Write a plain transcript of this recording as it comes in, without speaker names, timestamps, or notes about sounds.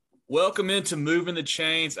Welcome into Moving the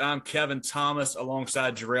Chains. I'm Kevin Thomas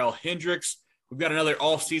alongside Jarrell Hendricks. We've got another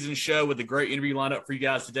off-season show with a great interview lined up for you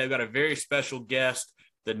guys today. We've got a very special guest,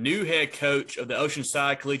 the new head coach of the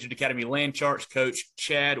Oceanside Collegiate Academy Land Sharks, Coach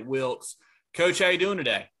Chad Wilkes. Coach, how you doing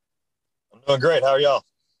today? I'm doing great. How are y'all?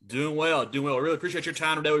 Doing well. I really appreciate your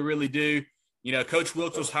time today. We really do. You know, Coach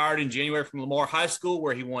Wilkes was hired in January from Lamar High School,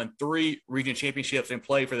 where he won 3 region championships and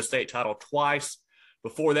played for the state title twice.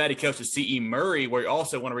 Before that, he coached at C.E. Murray, where he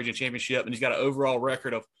also won a region championship, and he's got an overall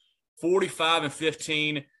record of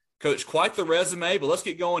 45-15. Coach, quite the resume, but let's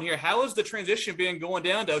get going here. How has the transition been going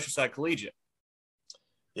down to Oceanside Collegiate?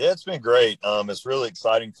 Yeah, it's been great. It's really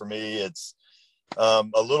exciting for me. It's a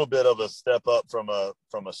little bit of a step up from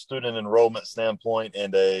a student enrollment standpoint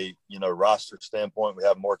and a roster standpoint. We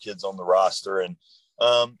have more kids on the roster, and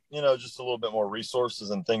just a little bit more resources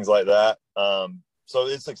and things like that. So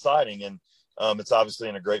it's exciting, and it's obviously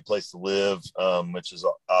in a great place to live, which is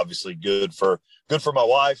obviously good for my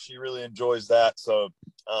wife. She really enjoys that. So,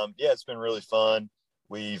 it's been really fun.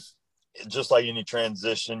 We've, just like any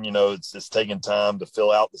transition, it's taking time to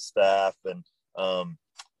fill out the staff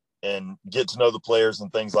and get to know the players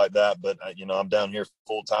and things like that. But, I'm down here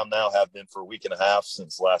full time now, have been for a week and a half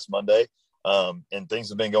since last Monday. And things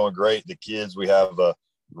have been going great. The kids, we have a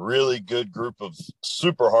really good group of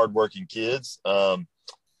super hardworking kids.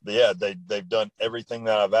 They've done everything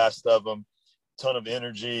that I've asked of them. Ton of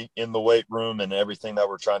energy in the weight room and everything that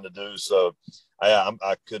we're trying to do. So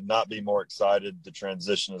I could not be more excited. The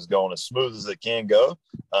transition is going as smooth as it can go.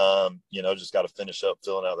 Just got to finish up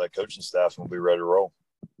filling out that coaching staff and we'll be ready to roll.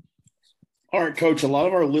 All right, Coach, a lot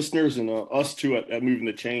of our listeners and us too at Moving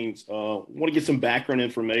the Chains want to get some background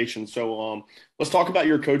information. So let's talk about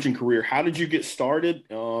your coaching career. How did you get started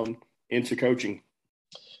into coaching?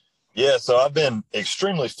 Yeah, so I've been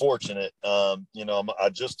extremely fortunate. I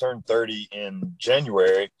just turned 30 in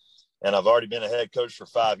January, and I've already been a head coach for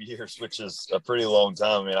 5 years, which is a pretty long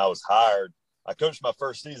time. I mean, I was hired. I coached my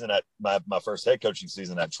first season at my first head coaching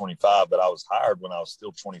season at 25, but I was hired when I was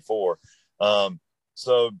still 24. I've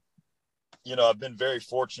been very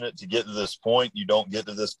fortunate to get to this point. You don't get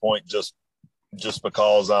to this point just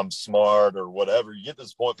because I'm smart or whatever. You get to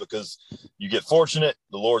this point because you get fortunate.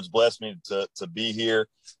 The Lord's blessed me to be here.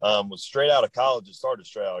 Was straight out of college. It started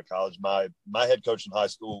straight out of college. My head coach in high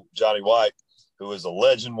school, Johnny White, who is a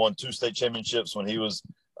legend, won 2 state championships when he was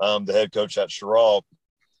the head coach at Sherrall,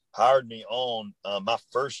 hired me on my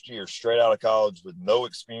first year straight out of college with no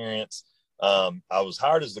experience. I was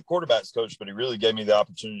hired as the quarterbacks coach, but he really gave me the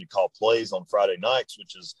opportunity to call plays on Friday nights,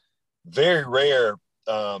 which is very rare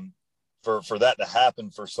for that to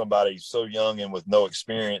happen for somebody so young and with no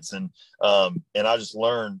experience. And I just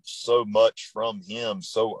learned so much from him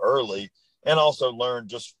so early, and also learned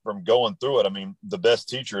just from going through it. I mean, the best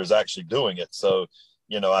teacher is actually doing it. So,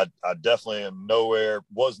 I definitely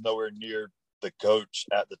was nowhere near the coach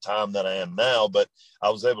at the time that I am now, but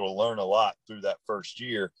I was able to learn a lot through that first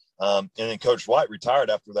year. And then Coach White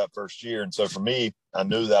retired after that first year. And so for me, I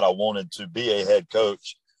knew that I wanted to be a head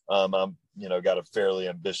coach. I'm got a fairly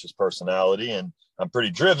ambitious personality and I'm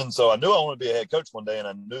pretty driven. So I knew I wanted to be a head coach one day. And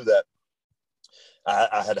I knew that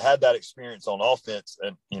I had that experience on offense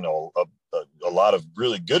and, a lot of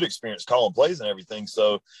really good experience calling plays and everything.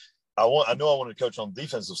 So I knew I wanted to coach on the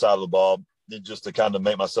defensive side of the ball just to kind of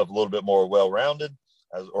make myself a little bit more well-rounded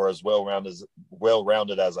as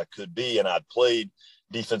well-rounded as I could be. And I'd played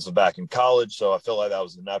defensive back in college. So I felt like that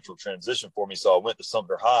was a natural transition for me. So I went to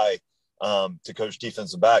Sumter High to coach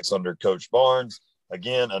defensive backs under Coach Barnes.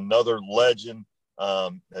 Again, another legend,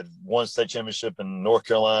 had won state championship in North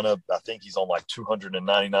Carolina. I think he's on like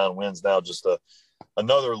 299 wins now, just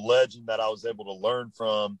another legend that I was able to learn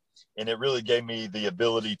from. And it really gave me the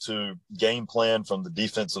ability to game plan from the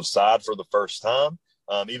defensive side for the first time.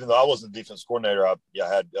 Even though I wasn't the defense coordinator, I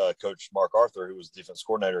had Coach Mark Arthur, who was defense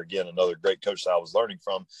coordinator, again, another great coach that I was learning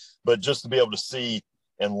from. But just to be able to see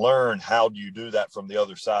and learn how do you do that from the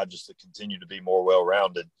other side just to continue to be more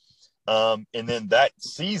well-rounded. And then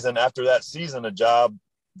after that season,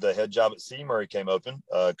 the head job at C. Murray came open.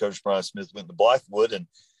 Coach Brian Smith went to Blythewood. And,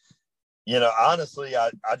 honestly,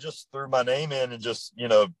 I just threw my name in and just,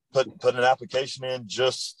 put an application in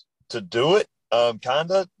just to do it.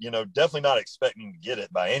 Definitely not expecting to get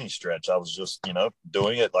it by any stretch. I was just,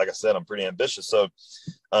 doing it. Like I said, I'm pretty ambitious. So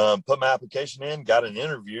put my application in, got an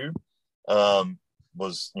interview.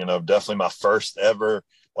 Was definitely my first ever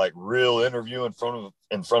like real interview in front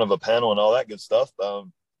of a panel and all that good stuff.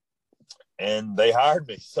 And they hired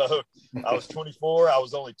me. So I was 24. I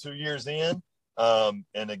was only 2 years in. And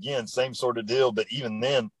again, same sort of deal. But even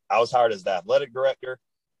then, I was hired as the athletic director,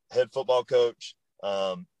 head football coach,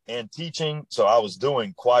 and teaching. So I was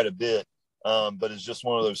doing quite a bit. But it's just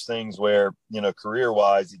one of those things where, career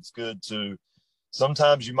wise, it's good to,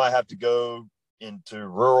 sometimes you might have to go into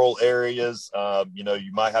rural areas.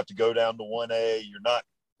 You might have to go down to 1A.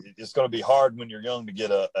 It's going to be hard when you're young to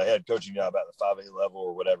get a head coaching job at the 5A level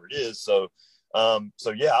or whatever it is. So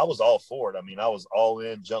yeah, I was all for it. I mean, I was all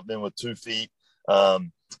in, jumped in with 2 feet.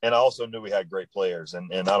 And I also knew we had great players,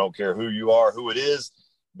 and I don't care who you are, who it is.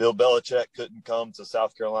 Bill Belichick couldn't come to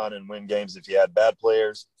South Carolina and win games if he had bad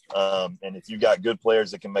players. And if you got good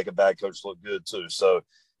players, it can make a bad coach look good too. So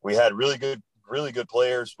we had really good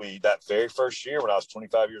players. That very first year when I was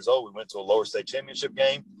 25 years old, we went to a lower state championship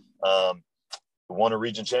game. We won a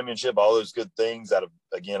region championship, all those good things I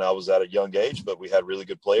was at a young age, but we had really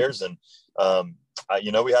good players. And,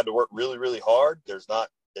 we had to work really, really hard. There's not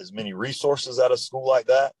as many resources at a school like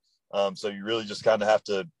that. So you really just kind of have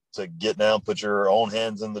to get down, put your own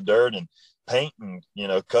hands in the dirt and paint and,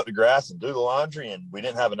 cut the grass and do the laundry. And we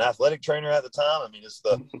didn't have an athletic trainer at the time. I mean,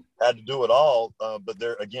 had to do it all. But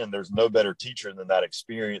there's no better teacher than that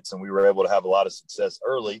experience. And we were able to have a lot of success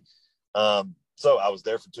early. So I was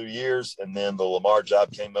there for 2 years, and then the Lamar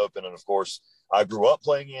job came open. And of course I grew up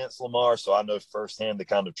playing against Lamar, so I know firsthand the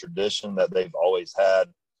kind of tradition that they've always had.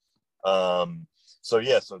 So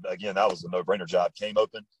again, that was a no-brainer job. Came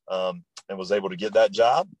open and was able to get that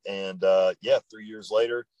job. And 3 years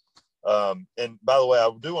later, and by the way, I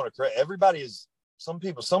do want to correct everybody. Some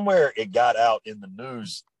people somewhere it got out in the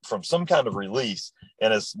news from some kind of release,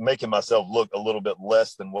 and it's making myself look a little bit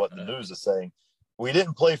less than what the news is saying. We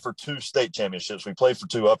didn't play for 2 state championships. We played for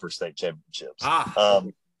 2 upper state championships.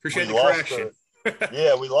 Appreciate the correction.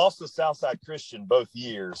 We lost to Southside Christian both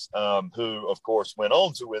years, who of course went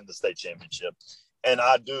on to win the state championship. And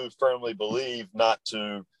I do firmly believe, not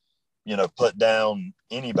to, put down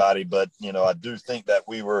anybody, but, I do think that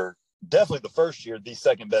we were definitely the first year, the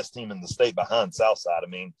second best team in the state behind Southside. I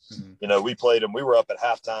mean, we played them, we were up at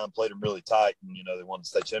halftime, played them really tight, and, they won the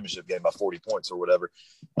state championship game by 40 points or whatever.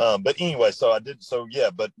 But anyway,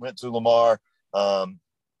 but went to Lamar,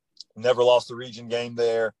 never lost a region game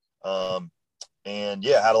there. And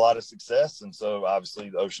had a lot of success. And so obviously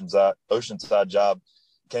the Oceanside job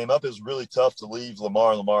came up. It was really tough to leave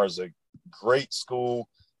Lamar. Lamar is a great school,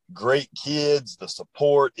 great kids. The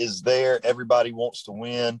support is there. Everybody wants to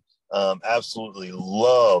win. Absolutely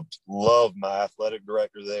loved my athletic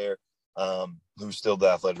director there, who's still the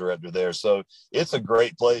athletic director there. So it's a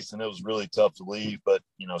great place, and it was really tough to leave, but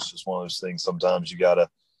it's just one of those things. Sometimes you gotta,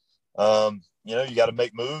 you got to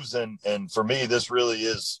make moves. And for me, this really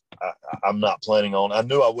is, I'm not planning on, I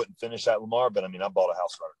knew I wouldn't finish at Lamar, but I mean, I bought a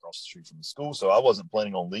house right across the street from the school. So I wasn't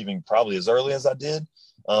planning on leaving probably as early as I did.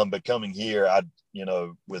 But coming here,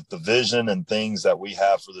 with the vision and things that we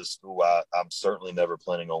have for this school, I'm certainly never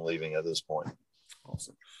planning on leaving at this point.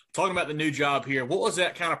 Awesome. Talking about the new job here, what was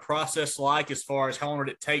that kind of process like as far as how long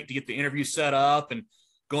did it take to get the interview set up and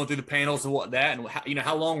going through the panels and whatnot? And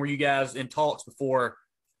how long were you guys in talks before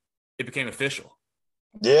it became official?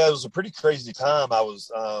 Yeah, it was a pretty crazy time.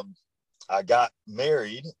 I got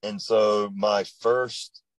married, and so my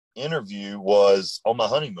first interview was on my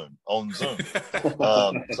honeymoon on Zoom.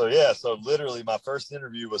 So literally my first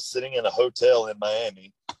interview was sitting in a hotel in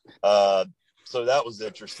Miami. So that was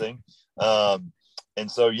interesting. And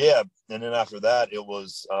then after that, it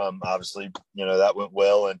was obviously, that went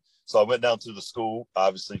well. And so I went down to the school,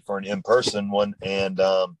 obviously, for an in-person one. And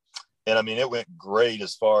I mean, it went great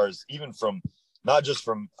as far as even from, not just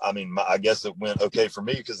from, I guess it went okay for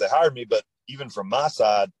me because they hired me, but even from my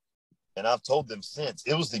side, and I've told them since,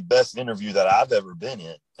 it was the best interview that I've ever been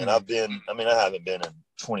in. And I haven't been in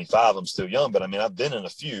 25, I'm still young, but I've been in a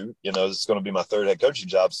few, this is going to be my 3rd head coaching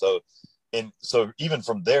job. So even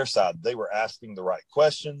from their side, they were asking the right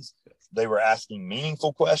questions. They were asking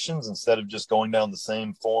meaningful questions instead of just going down the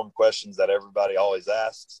same form questions that everybody always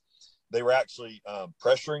asks. They were actually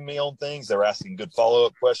pressuring me on things. They were asking good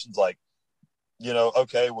follow-up questions like,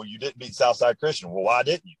 okay, well, you didn't beat Southside Christian. Well, why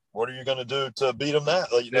didn't you? What are you going to do to beat them that?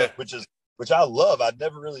 Which I love. I'd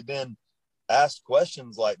never really been asked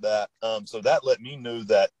questions like that. So that let me know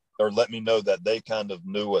that they kind of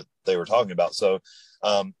knew what they were talking about. So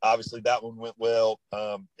obviously that one went well.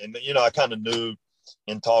 And I kind of knew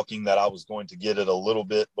in talking that I was going to get it a little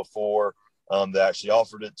bit before they actually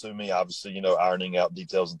offered it to me, obviously, ironing out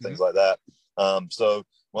details and things like that. So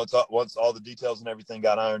once all the details and everything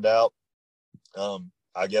got ironed out,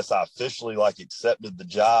 I guess I officially accepted the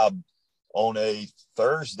job on a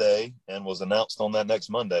Thursday and was announced on that next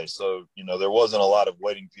Monday. So, there wasn't a lot of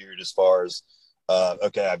waiting period as far as,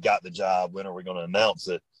 okay, I've got the job. When are we going to announce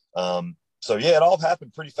it? It all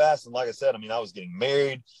happened pretty fast. And like I said, I was getting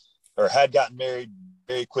married or had gotten married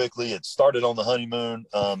very quickly. It started on the honeymoon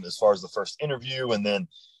as far as the first interview. And then,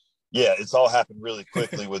 yeah, it's all happened really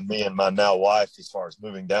quickly with me and my now wife as far as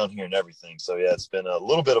moving down here and everything. So, yeah, it's been a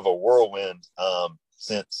little bit of a whirlwind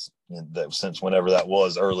since whenever that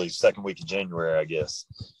was, early second week of January, I guess.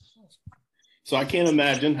 So I can't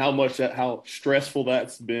imagine how stressful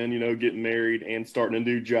that's been, getting married and starting a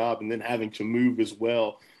new job and then having to move as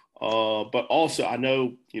well. But also, I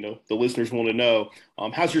know, the listeners want to know,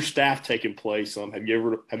 how's your staff taking place? Have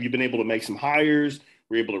you been able to make some hires?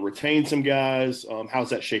 Were you able to retain some guys?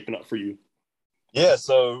 How's that shaping up for you? Yeah,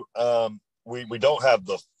 so we don't have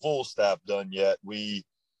the full staff done yet.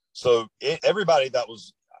 Everybody that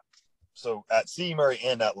was at C.E. Murray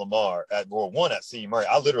and at Lamar, at C.E. Murray,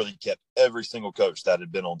 I literally kept every single coach that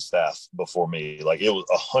had been on staff before me. Like, it was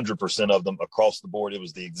 100% of them across the board. It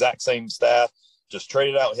was the exact same staff, just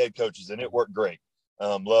traded out head coaches, and it worked great.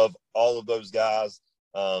 Love all of those guys.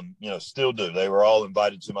 Still do. They were all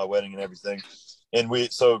invited to my wedding and everything. And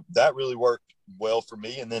so that really worked well for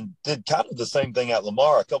me. And then did kind of the same thing at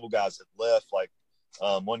Lamar. A couple guys had left, like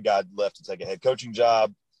one guy left to take a head coaching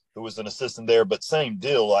job who was an assistant there, but same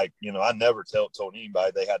deal. Like, I never told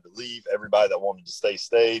anybody they had to leave. Everybody that wanted to stay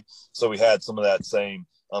stayed. So we had some of that same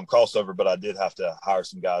crossover, but I did have to hire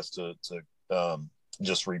some guys to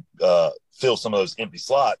fill some of those empty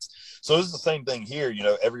slots. So this is the same thing here.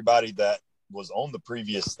 Everybody that was on the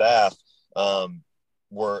previous staff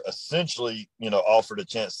were essentially, offered a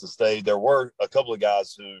chance to stay. There were a couple of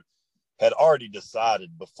guys who had already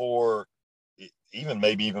decided before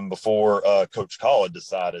Coach Call had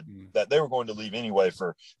decided that they were going to leave anyway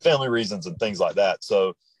for family reasons and things like that.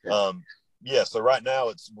 So, so right now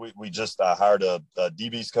I hired a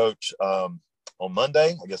DB's coach on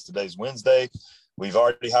Monday. I guess today's Wednesday. We've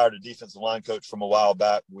already hired a defensive line coach from a while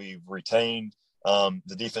back. We've retained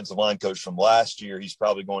the defensive line coach from last year. He's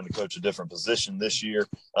probably going to coach a different position this year.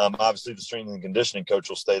 Obviously the strength and conditioning coach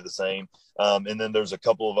will stay the same. And then there's a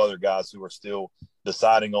couple of other guys who are still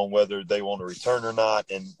deciding on whether they want to return or not.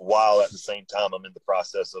 And while at the same time, I'm in the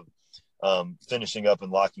process of finishing up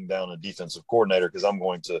and locking down a defensive coordinator, because I'm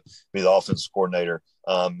going to be the offensive coordinator.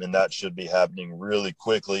 And that should be happening really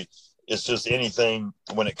quickly. It's just anything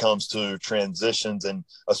when it comes to transitions, and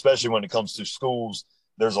especially when it comes to schools,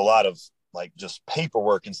 there's a lot of like just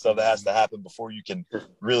paperwork and stuff that has to happen before you can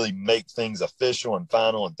really make things official and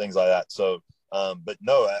final and things like that. So, but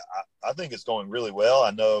no, I think it's going really well.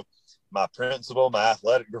 I know my principal, my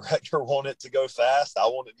athletic director want it to go fast. I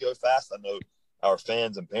want it to go fast. I know our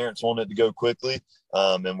fans and parents want it to go quickly.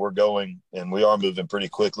 And we are moving pretty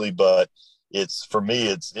quickly, but for me,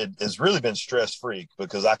 it's really been stress-free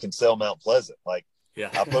because I can sell Mount Pleasant. Like,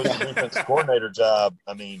 I posted a defensive coordinator job.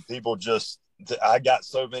 I mean, I got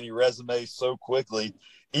so many resumes so quickly,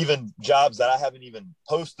 even jobs that I haven't even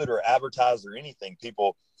posted or advertised or anything.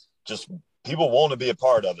 People want to be a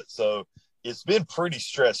part of it. So it's been pretty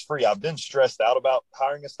stress-free. I've been stressed out about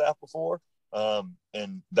hiring a staff before.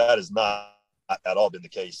 And that has not at all been the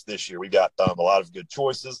case this year. We got a lot of good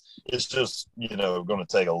choices. It's just, going to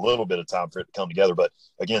take a little bit of time for it to come together. But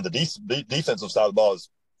again, the defensive side of the ball is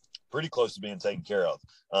pretty close to being taken care of,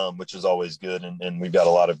 which is always good. And we've got a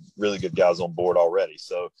lot of really good guys on board already.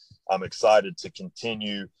 So I'm excited to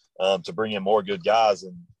continue to bring in more good guys.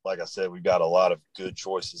 And like I said, we've got a lot of good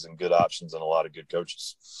choices and good options and a lot of good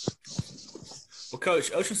coaches. Well,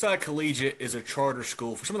 Coach, Oceanside Collegiate is a charter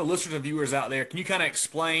school. For some of the listeners and viewers out there, can you kind of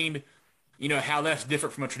explain, how that's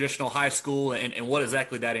different from a traditional high school and what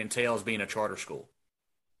exactly that entails being a charter school?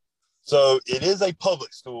 So it is a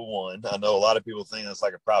public school one. I know a lot of people think it's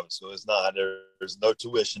like a private school. It's not. There's no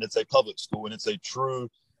tuition. It's a public school, and it's a true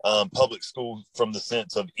public school from the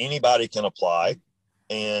sense of anybody can apply.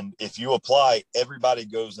 And if you apply, everybody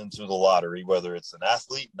goes into the lottery, whether it's an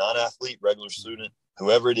athlete, non-athlete, regular student,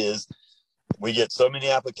 whoever it is. We get so many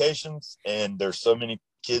applications, and there's so many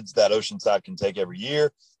kids that Oceanside can take every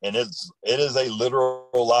year. And it is a literal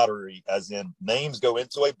lottery, as in names go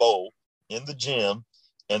into a bowl in the gym,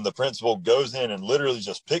 and the principal goes in and literally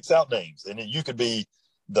just picks out names. And you could be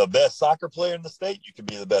the best soccer player in the state. You could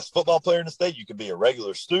be the best football player in the state. You could be a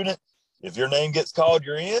regular student. If your name gets called,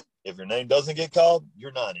 you're in. If your name doesn't get called,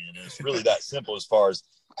 you're not in. And it's really that simple as far as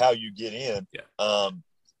how you get in. Yeah.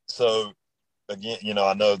 So again,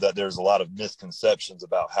 I know that there's a lot of misconceptions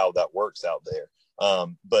about how that works out there.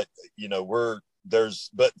 But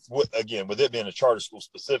with it being a charter school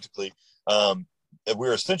specifically,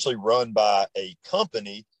 we're essentially run by a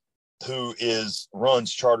company who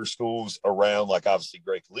runs charter schools around, like obviously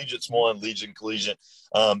Gray Collegiate's one, Legion Collegiate.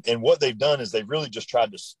 And what they've done is they've really just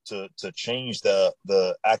tried to change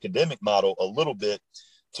the academic model a little bit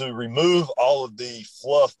to remove all of the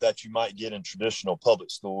fluff that you might get in traditional public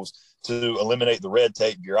schools, to eliminate the red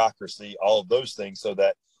tape, bureaucracy, all of those things, so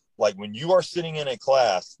that like when you are sitting in a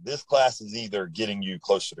class, this class is either getting you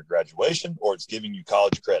closer to graduation or it's giving you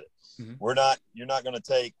college credit. You're not going to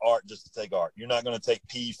take art just to take art. You're not going to take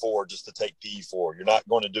PE4 just to take PE4. You're not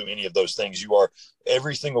going to do any of those things.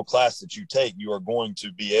 Every single class that you take, you are going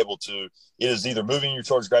to be able to, it is either moving you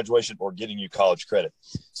towards graduation or getting you college credit.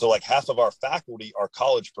 So like half of our faculty are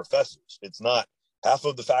college professors. It's not half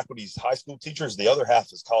of the faculty's high school teachers. The other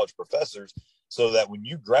half is college professors. So that when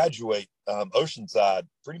you graduate Oceanside,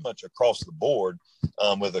 pretty much across the board,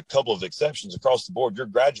 with a couple of exceptions across the board, you're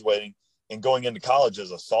graduating and going into college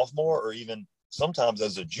as a sophomore or even sometimes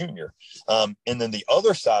as a junior. And then the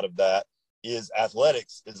other side of that is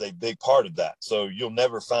athletics is a big part of that. So you'll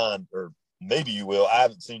never find, or maybe you will, I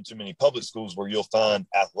haven't seen too many public schools where you'll find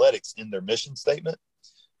athletics in their mission statement.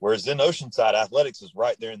 Whereas in Oceanside, athletics is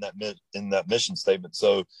right there in that mission statement.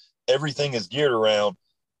 So everything is geared around,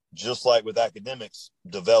 just like with academics,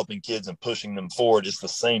 developing kids and pushing them forward. It's the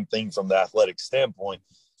same thing from the athletic standpoint,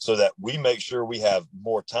 so that we make sure we have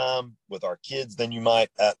more time with our kids than you might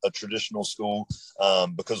at a traditional school,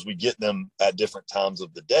 because we get them at different times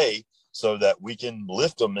of the day so that we can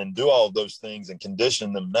lift them and do all of those things and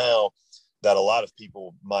condition them now that a lot of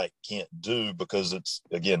people can't do because it's,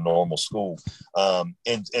 again, normal school.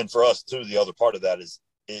 And for us too, the other part of that is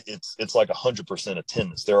it's like 100%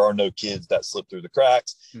 attendance. There are no kids that slip through the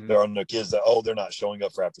cracks. There are no kids that, they're not showing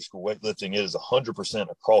up for after school weightlifting. It is 100%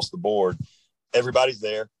 across the board. Everybody's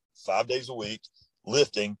there 5 days a week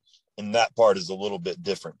lifting, and that part is a little bit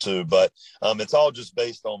different too. But it's all just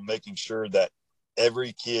based on making sure that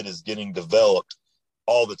every kid is getting developed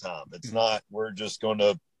all the time. It's not we're just going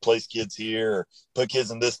to place kids here or put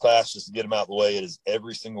kids in this class just to get them out of the way. It is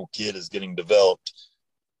every single kid is getting developed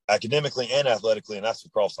academically and athletically, and that's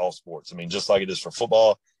across all sports. I mean, just like it is for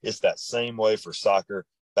football, it's that same way for soccer,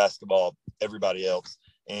 basketball, everybody else.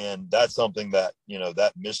 And that's something that,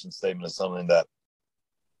 that mission statement is something that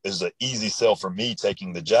is an easy sell for me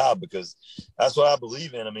taking the job, because that's what I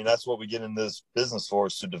believe in. I mean, that's what we get in this business for,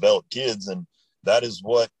 is to develop kids. And that is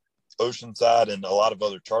what Oceanside and a lot of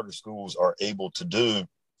other charter schools are able to do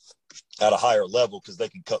at a higher level, because they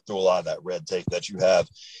can cut through a lot of that red tape that you have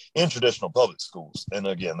in traditional public schools. And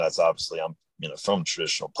again, that's obviously, I'm from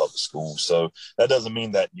traditional public schools. So that doesn't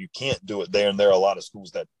mean that you can't do it there. And there are a lot of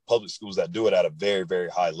public schools that do it at a very, very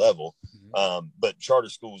high level. But charter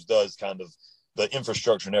schools does kind of, the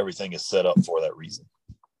infrastructure and everything is set up for that reason.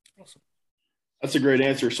 Awesome. That's a great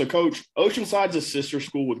answer. So Coach, Oceanside's a sister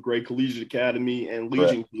school with Gray Collegiate Academy and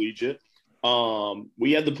Legion Collegiate.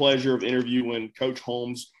 We had the pleasure of interviewing Coach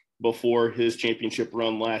Holmes before his championship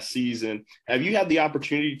run last season. Have you had the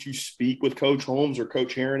opportunity to speak with Coach Holmes or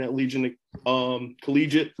Coach Heron at Legion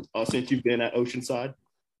Collegiate since you've been at Oceanside?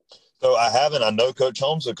 So I haven't. I know Coach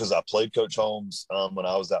Holmes because I played Coach Holmes when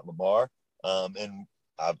I was at Lamar, and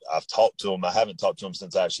I've talked to him. I haven't talked to him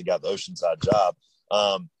since I actually got the Oceanside job.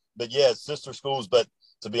 But yeah, it's sister schools. But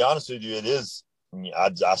to be honest with you, it is.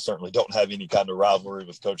 I certainly don't have any kind of rivalry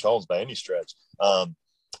with Coach Holmes by any stretch.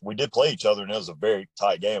 We did play each other, and it was a very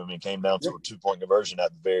tight game. I mean, it came down to a 2-point conversion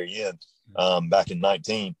at the very end back in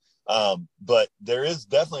 19. But there is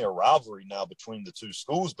definitely a rivalry now between the two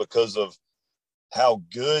schools because of how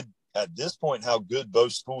good, at this point, how good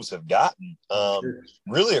both schools have gotten,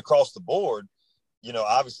 really across the board.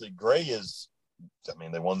 Obviously Gray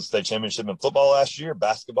they won the state championship in football last year.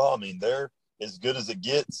 Basketball, they're as good as it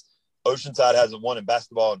gets. Oceanside hasn't won in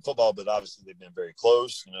basketball and football, but obviously they've been very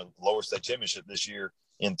close. Lower state championship this year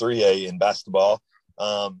in 3A in basketball,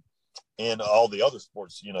 and all the other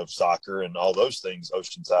sports, soccer and all those things.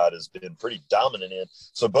 Oceanside has been pretty dominant in.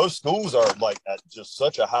 So both schools are like at just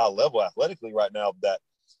such a high level athletically right now that,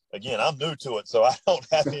 again, I'm new to it, so I don't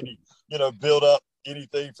have any, build up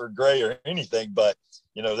anything for Gray or anything. But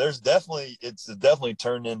it's definitely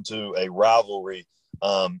turned into a rivalry.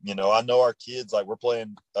 I know our kids, like we're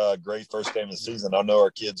playing Gray first game of the season. I know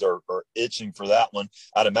our kids are itching for that one.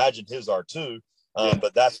 I'd imagine his are too.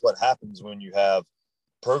 But that's what happens when you have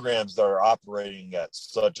programs that are operating at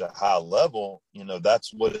such a high level.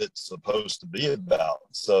 That's what it's supposed to be about.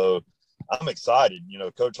 So I'm excited.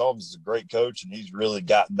 Coach Holmes is a great coach, and he's really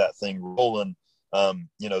gotten that thing rolling.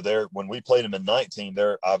 When we played them in 19,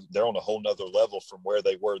 they're on a whole nother level from where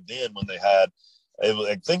they were then when they had,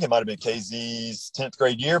 I think it might have been KZ's 10th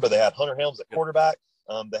grade year, but they had Hunter Helms at quarterback.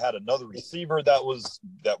 They had another receiver that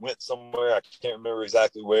went somewhere. I can't remember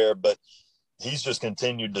exactly where, but he's just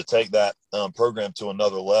continued to take that program to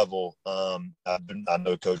another level. I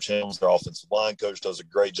know Coach Helms, their offensive line coach, does a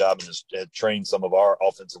great job and has trained some of our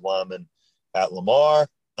offensive linemen at Lamar.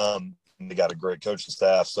 And they got a great coaching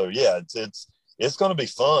staff. So yeah, it's going to be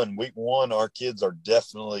fun. Week 1, our kids are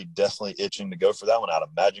definitely itching to go for that one. I'd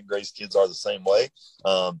imagine Gray's kids are the same way.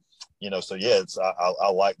 So yeah, I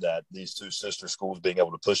like that, these two sister schools being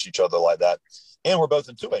able to push each other like that. And we're both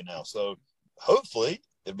in 2A now. So hopefully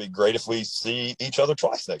it'd be great if we see each other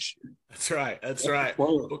twice next year. That's right.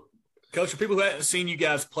 Coach, for people who haven't seen you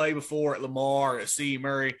guys play before at Lamar, at C.E.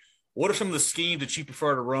 Murray, what are some of the schemes that you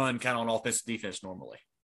prefer to run kind of on offense and defense normally?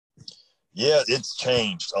 Yeah, it's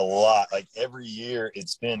changed a lot. Like every year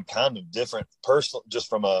it's been kind of different just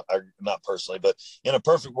from not personally, but in a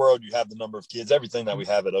perfect world, you have the number of kids, everything that we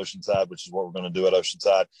have at Oceanside, which is what we're going to do at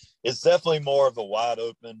Oceanside. It's definitely more of a wide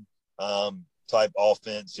open type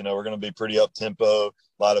offense. We're going to be pretty up tempo, a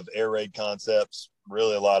lot of air raid concepts,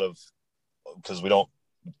 really a lot of, because we don't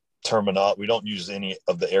use any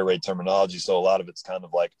of the air raid terminology. So a lot of it's kind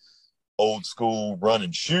of like old school run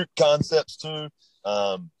and shoot concepts too.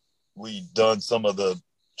 We've done some of the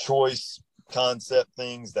choice concept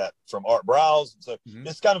things that from Art Browse. So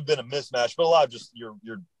It's kind of been a mismatch, but a lot of just your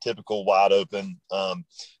typical wide open,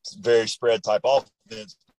 very spread type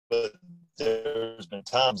offense. But there's been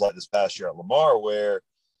times like this past year at Lamar where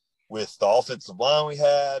with the offensive line we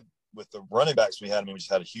had, with the running backs we had, we just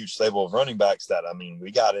had a huge stable of running backs that,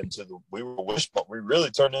 we really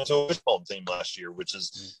turned into a wishbone team last year, which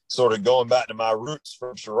is sort of going back to my roots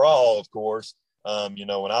from Sherrall, of course.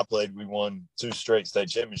 When I played, we won 2 straight state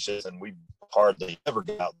championships and we hardly ever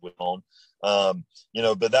got wishbone.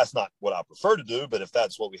 But that's not what I prefer to do. But if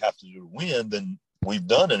that's what we have to do to win, then we've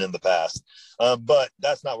done it in the past. But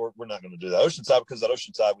that's not what we're not going to do that Oceanside, because at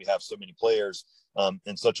Oceanside we have so many players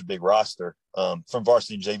and such a big roster from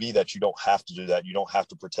varsity and JV that you don't have to do that. You don't have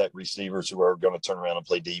to protect receivers who are going to turn around and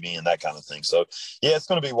play DB and that kind of thing. So yeah, it's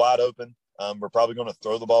going to be wide open. We're probably going to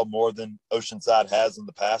throw the ball more than Oceanside has in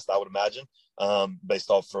the past, I would imagine, based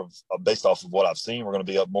off of what I've seen. We're going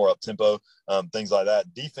to be more up tempo, things like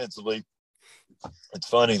that. Defensively, it's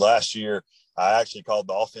funny. Last year, I actually called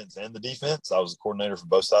the offense and the defense. I was a coordinator for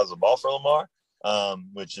both sides of the ball for Lamar,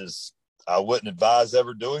 which is, I wouldn't advise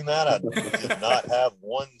ever doing that. I did not have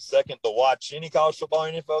 1 second to watch any college football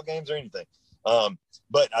or NFL games or anything.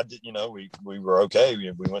 But I did, we were okay.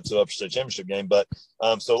 We went to the upper state championship game, but,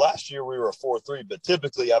 so last year we were a 4-3, but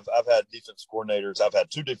typically I've had defensive coordinators. I've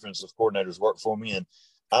had 2 defensive coordinators work for me, and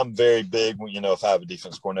I'm very big when, if I have a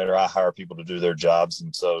defense coordinator, I hire people to do their jobs.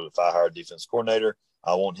 And so if I hire a defense coordinator,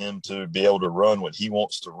 I want him to be able to run what he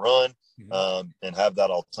wants to run, and have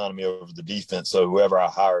that autonomy over the defense. So whoever I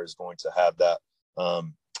hire is going to have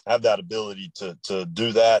that ability to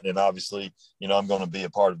do that. And obviously, I'm going to be a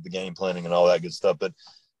part of the game planning and all that good stuff. But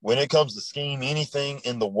when it comes to scheme, anything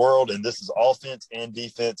in the world, and this is offense and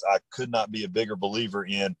defense, I could not be a bigger believer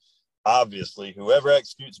in. Obviously, whoever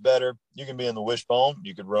executes better, you can be in the wishbone.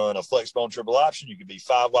 You could run a flex bone triple option. You could be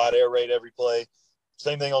 5 wide air raid every play.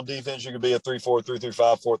 Same thing on defense. You could be a 3-4,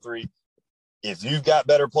 3-3-5, 4-3. If you've got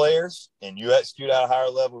better players and you execute at a higher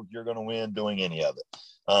level, you're going to win doing any of it.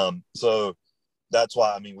 So that's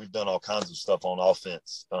why, we've done all kinds of stuff on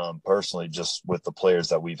offense, personally, just with the players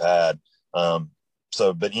that we've had.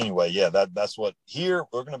 But anyway, yeah, that's what here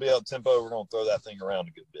we're going to be up tempo. We're going to throw that thing around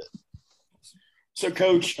a good bit. So,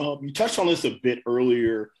 Coach, you touched on this a bit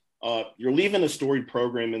earlier. You're leaving a storied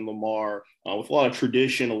program in Lamar with a lot of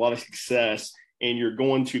tradition, a lot of success, and you're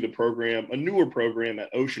going to the program, a newer program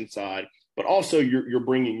at Oceanside, but also you're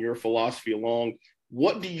bringing your philosophy along.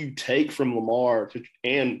 What do you take from Lamar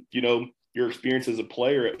and your experience as a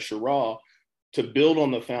player at Sherrall to build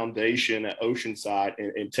on the foundation at Oceanside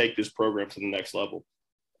and take this program to the next level?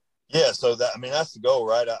 Yeah, so that's the goal,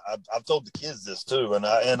 right? I've told the kids this too, and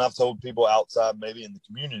I've told people outside, maybe in the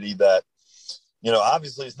community, that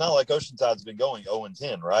obviously it's not like Oceanside's been going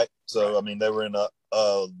 0-10, right? So they were in a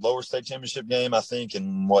lower state championship game, I think,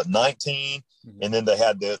 in 19, and then they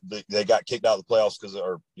had they got kicked out of the playoffs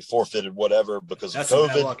or forfeited whatever because of COVID.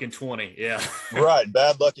 Bad luck in 20, yeah. Right,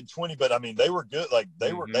 bad luck in 20, but they were good. Like they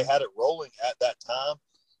had it rolling at that time.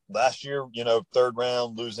 Last year, 3rd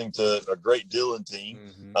round, losing to a great Dillon team.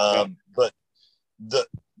 But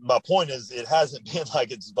my point is, it hasn't been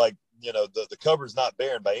like it's like, the cover's not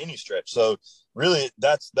barren by any stretch. So really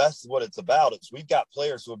that's what it's about. We've got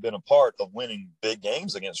players who have been a part of winning big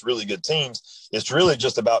games against really good teams. It's really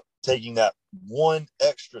just about taking that one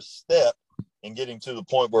extra step and getting to the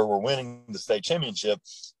point where we're winning the state championship.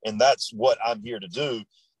 And that's what I'm here to do.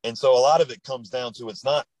 And so a lot of it comes down to, it's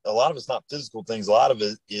not physical things. A lot of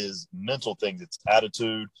it is mental things. It's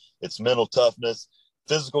attitude, it's mental toughness,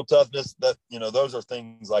 physical toughness. That, those are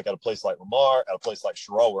things like at a place like Lamar, at a place like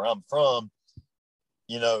Sherrall, where I'm from,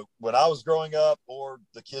 when I was growing up, or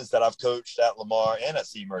the kids that I've coached at Lamar and at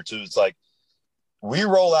Seymour too, it's like we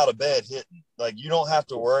roll out of bed hitting. Like, you don't have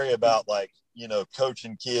to worry about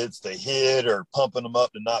coaching kids to hit or pumping them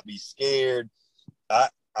up to not be scared.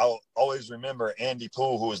 I'll always remember Andy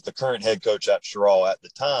Poole, who was the current head coach at Sherrall at the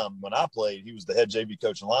time when I played. He was the head JV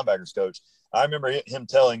coach and linebackers coach. I remember him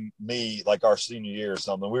telling me, like, our senior year or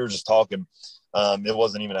something, we were just talking. It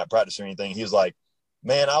wasn't even at practice or anything. He was like,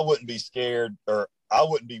 man, I wouldn't be scared, or I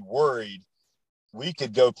wouldn't be worried. We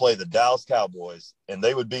could go play the Dallas Cowboys and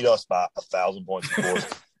they would beat us by 1,000 points, of course.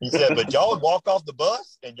 He said, but y'all would walk off the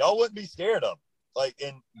bus and y'all wouldn't be scared of them. Like,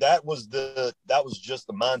 and that was just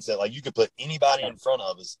the mindset. Like, you could put anybody in front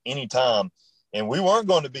of us anytime and we weren't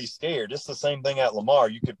going to be scared. It's the same thing at Lamar.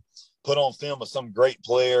 You could put on film of some great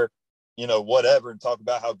player, whatever, and talk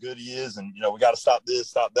about how good he is. And, we got to stop this,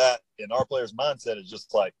 stop that. And our player's mindset is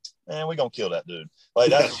just like, man, we're going to kill that dude. Like,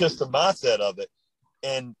 that's just the mindset of it.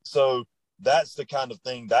 And so that's the kind of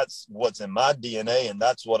thing, that's what's in my DNA. And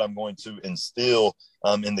that's what I'm going to instill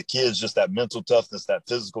in the kids, just that mental toughness, that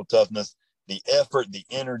physical toughness, the effort, the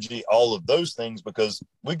energy, all of those things, because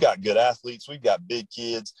we've got good athletes. We've got big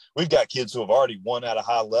kids. We've got kids who have already won at a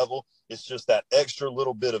high level. It's just that extra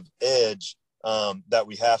little bit of edge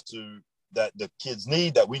that the kids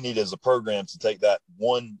need, that we need as a program to take that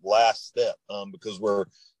one last step, because we're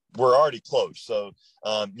already close. So,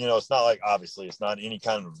 it's not like, obviously it's not any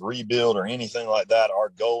kind of rebuild or anything like that. Our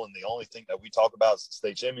goal, and the only thing that we talk about, is the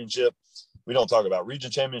state championship. We don't talk about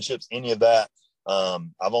region championships, any of that.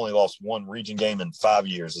 I've only lost one region game in 5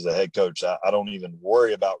 years as a head coach. I don't even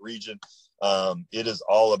worry about region. It is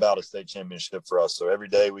all about a state championship for us. So every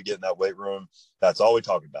day we get in that weight room, that's all we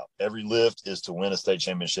talk about. Every lift is to win a state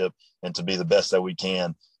championship and to be the best that we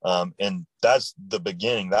can. And that's the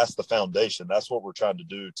beginning. That's the foundation. That's what we're trying to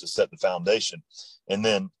do, to set the foundation. And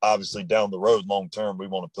then obviously down the road, long term, we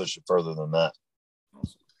want to push it further than that.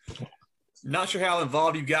 Not sure how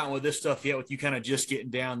involved you've gotten with this stuff yet, with you kind of just getting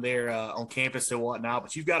down there on campus and whatnot,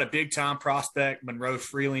 but you've got a big time prospect, Monroe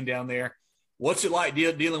Freeling, down there. What's it like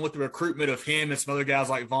dealing with the recruitment of him and some other guys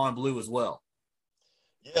like Vaughn Blue as well?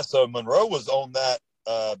 Yeah, so Monroe was on that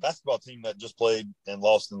basketball team that just played and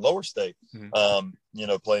lost in Lower State.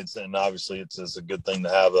 Playing, and obviously it's a good thing to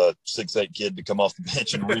have a 6'8" kid to come off the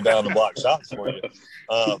bench and rebound and block shots for you,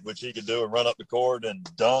 which he could do, and run up the court and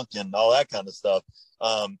dunk and all that kind of stuff.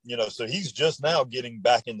 So he's just now getting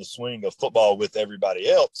back in the swing of football with everybody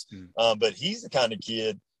else. But he's the kind of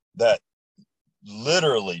kid that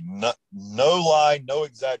literally, no lie, no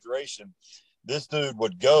exaggeration, this dude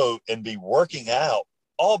would go and be working out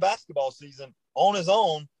all basketball season on his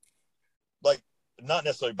own, like, not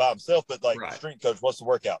necessarily by himself, but like, right, strength coach, what's the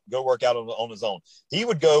workout? Go work out on his own. He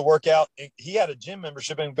would go work out. He had a gym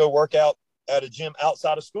membership and go work out at a gym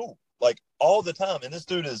outside of school, like, all the time. And this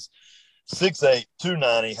dude is 6'8",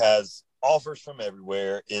 290, has offers from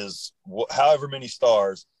everywhere, is however many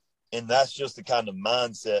stars. And that's just the kind of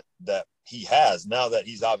mindset that he has now that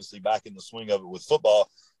he's obviously back in the swing of it with football.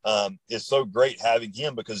 It's so great having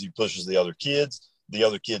him, because he pushes the other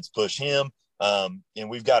kids push him. And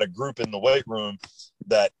we've got a group in the weight room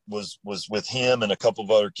that was with him and a couple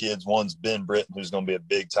of other kids. One's Ben Britton, who's going to be a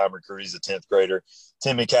big time recruit. He's a 10th grader.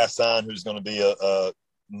 Timmy Castan, who's going to be a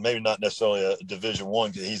maybe not necessarily a Division I,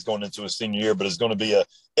 because he's going into his senior year, but is going to be a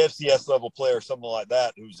FCS level player or something like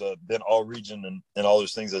that, who's been all region and all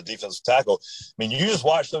those things as a defensive tackle. I mean, you just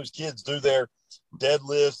watch those kids do their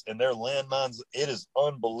deadlifts and their landmines. It is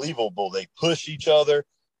unbelievable. They push each other.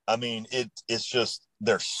 I mean, it's just,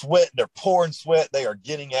 they're sweating, they're pouring sweat. They are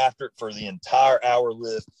getting after it for the entire hour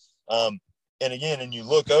lift. And again, and you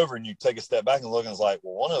look over and you take a step back and look, and it's like,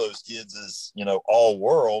 well, one of those kids is, all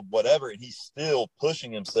world, whatever. And he's still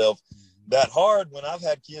pushing himself that hard, when I've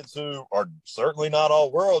had kids who are certainly not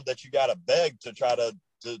all world that you got to beg to try to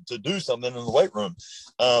do something in the weight room.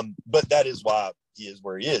 But that is why he is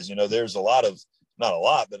where he is. There's not a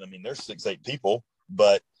lot, but I mean, there's 6'8" people,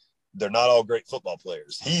 but they're not all great football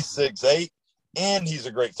players. He's 6'8" and he's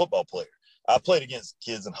a great football player. I played against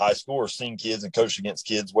kids in high school, or seen kids and coached against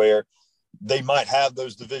kids where they might have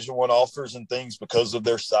those Division I offers and things because of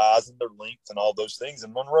their size and their length and all those things.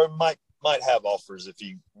 And Monroe might have offers if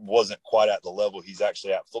he wasn't quite at the level he's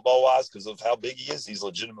actually at football wise, because of how big he is. He's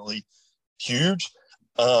legitimately huge.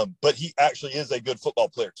 But he actually is a good football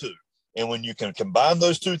player too. And when you can combine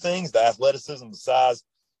those two things, the athleticism, the size,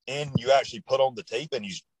 and you actually put on the tape and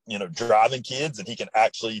he's, driving kids, and he can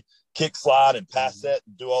actually kick, slide, and pass set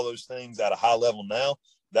and do all those things at a high level now,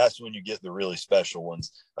 that's when you get the really special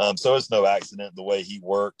ones. So it's no accident the way he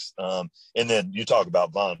works. And then you talk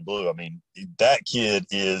about Vaughn Blue. I mean, that kid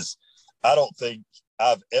is, I don't think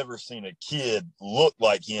I've ever seen a kid look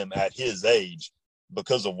like him at his age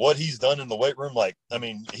because of what he's done in the weight room. Like, I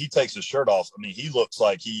mean, he takes his shirt off. I mean, he looks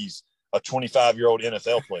like he's a 25-year-old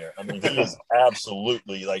NFL player. I mean, he is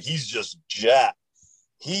absolutely like, he's just jacked.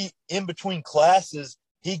 He, in between classes,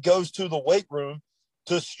 he goes to the weight room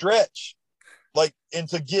to stretch, like, and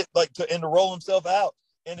to get like to roll himself out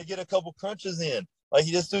and to get a couple crunches in. Like,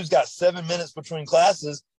 this dude's got 7 minutes between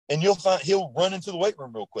classes, and you'll find he'll run into the weight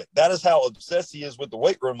room real quick. That is how obsessed he is with the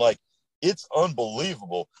weight room. Like, it's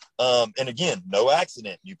unbelievable. And again, no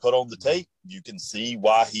accident. You put on the tape, you can see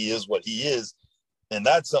why he is what he is. And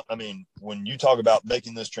that's, I mean, when you talk about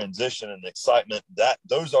making this transition and excitement,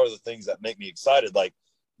 those are the things that make me excited. Like,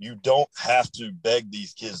 you don't have to beg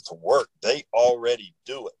these kids to work. They already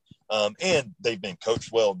do it. And they've been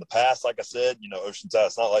coached well in the past. Like I said, Oceanside,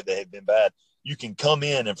 it's not like they have been bad. You can come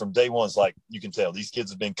in and from day one, it's like, you can tell these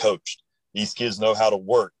kids have been coached. These kids know how to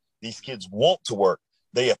work. These kids want to work.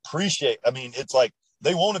 They appreciate, I mean, it's like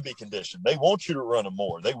they want to be conditioned. They want you to run them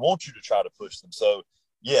more. They want you to try to push them. So,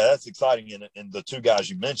 yeah, that's exciting. And the two guys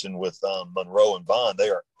you mentioned with Monroe and Vaughn, they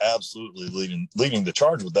are absolutely leading the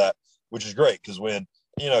charge with that, which is great because when,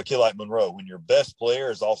 a kid like Monroe, when your best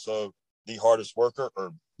player is also the hardest worker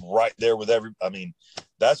or right there with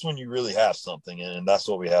that's when you really have something. And that's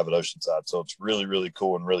what we have at Oceanside. So it's really, really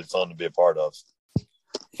cool and really fun to be a part of.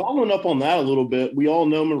 Following up on that a little bit, we all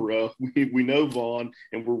know Monroe, we know Vaughn,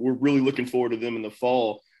 and we're really looking forward to them in the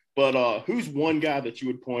fall. But who's one guy that you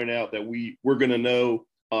would point out that we're going to know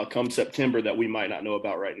come September that we might not know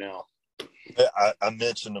about right now? I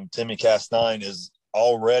mentioned him. Timmy Castine is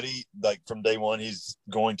already, like, from day one, he's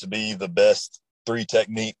going to be the best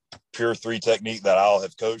pure three technique that I'll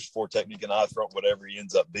have coached, 4 technique and eye front, whatever he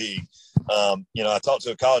ends up being. I talked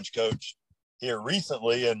to a college coach here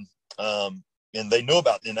recently, and they knew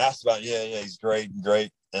about and asked about, he's great.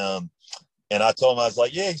 And I told him, I was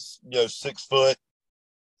like, he's 6 foot,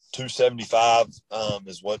 275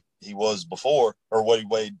 is what he was before, or what he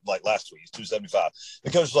weighed like last week. He's 275.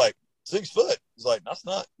 The coach was like, 6 foot. He's like, that's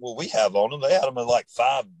not what we have on him. They had him at like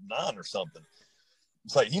 5'9" or something.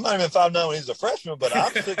 It's like, he might have been 5'9" when he was a freshman, but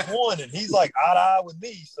I'm 6'1", and he's like eye to eye with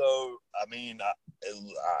me. So, I mean,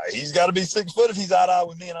 he's got to be 6 foot if he's eye to eye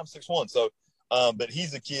with me and I'm 6'1". So, but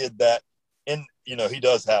he's a kid that, and, he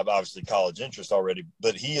does have obviously college interest already,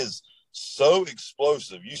 but he is so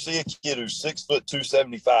explosive. You see a kid who's 6 foot,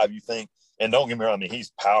 275, you think, and don't get me wrong, I mean,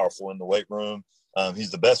 he's powerful in the weight room. He's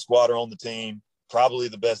the best squatter on the team, probably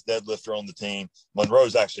the best deadlifter on the team.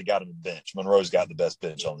 Monroe's actually got him a bench. Monroe's got the best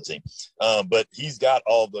bench on the team. But he's got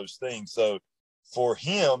all of those things. So for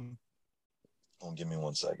him, give me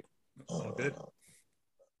 1 second.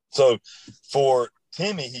 So for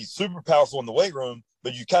Timmy, he's super powerful in the weight room,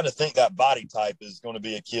 but you kind of think that body type is going to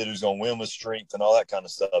be a kid who's going to win with strength and all that kind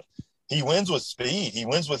of stuff. He wins with speed. He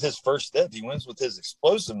wins with his first step. He wins with his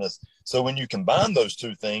explosiveness. So when you combine those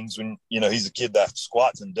two things, when, he's a kid that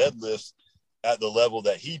squats and deadlifts at the level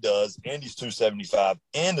that he does, and he's 275,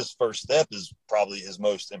 and his first step is probably his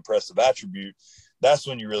most impressive attribute, that's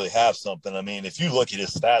when you really have something. I mean, if you look at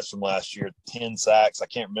his stats from last year, 10 sacks, I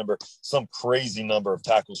can't remember, some crazy number of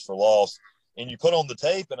tackles for loss, and you put on the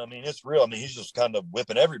tape, and I mean, it's real. I mean, he's just kind of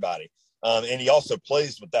whipping everybody. And he also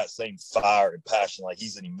plays with that same fire and passion. Like,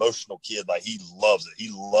 he's an emotional kid. Like, he loves it.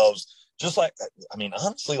 He loves, just like, I mean,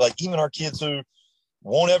 honestly, like, even our kids who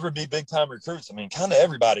won't ever be big time recruits, I mean, kind of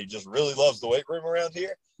everybody just really loves the weight room around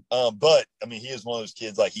here. But I mean, he is one of those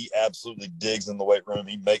kids, like, he absolutely digs in the weight room.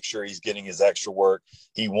 He makes sure he's getting his extra work.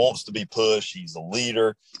 He wants to be pushed. He's a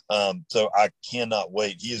leader. So I cannot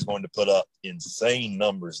wait. He is going to put up insane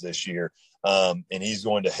numbers this year. And he's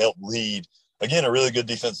going to help lead, again, a really good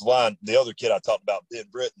defensive line. The other kid I talked about, Ben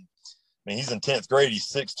Britton, I mean, he's in 10th grade.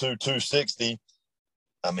 He's 6'2", 260.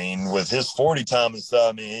 I mean, with his 40 time and stuff,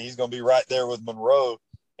 I mean, he's going to be right there with Monroe,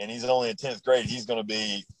 and he's only in 10th grade. He's going to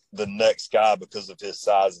be the next guy because of his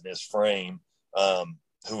size and his frame,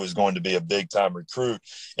 who is going to be a big-time recruit.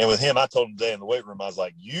 And with him, I told him today in the weight room, I was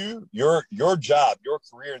like, your job, your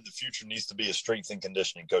career in the future needs to be a strength and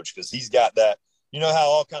conditioning coach, because he's got that. You know how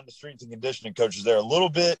all kinds of strength and conditioning coaches, they're a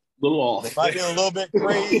little off. They might be a little bit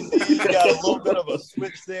crazy. You got a little bit of a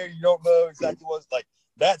switch there. You don't know exactly what's like.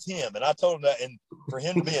 That's him. And I told him that. And for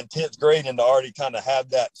him to be in 10th grade and to already kind of have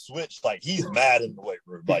that switch, like, he's mad in the weight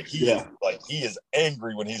room. Like, he is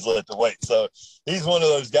angry when he's lifting weight. So he's one of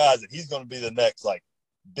those guys that he's going to be the next, like,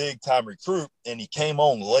 big time recruit. And he came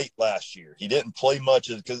on late last year. He didn't play much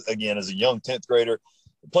because, again, as a young 10th grader,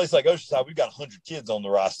 a place like Oceanside, we've got 100 kids on the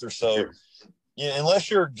roster. So, unless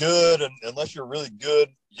you're good and unless you're a really good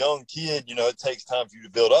young kid, it takes time for you to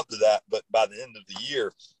build up to that. But by the end of the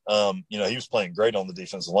year, he was playing great on the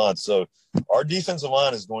defensive line. So our defensive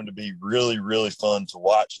line is going to be really, really fun to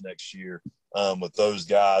watch next year with those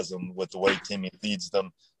guys and with the way Timmy leads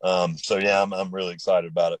them. I'm really excited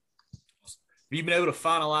about it. Have you been able to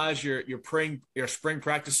finalize your spring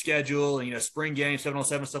practice schedule and, spring games,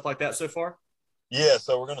 7-on-7, stuff like that so far? Yeah,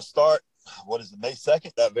 so we're going to start, May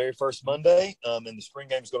 2nd, that very first Monday. And the spring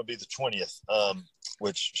game is going to be the 20th,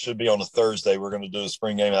 which should be on a Thursday. We're going to do a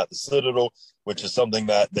spring game at the Citadel, which is something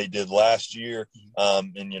that they did last year.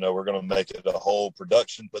 We're going to make it a whole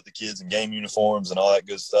production, put the kids in game uniforms and all that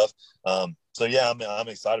good stuff. I'm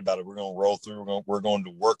excited about it. We're going to roll through. We're going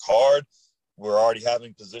to work hard. We're already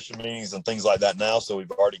having position meetings and things like that now. So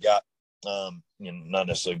we've already got, not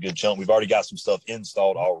necessarily a good chunk. We've already got some stuff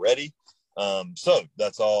installed already. So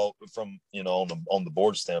that's all from, on the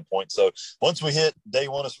board standpoint. So once we hit day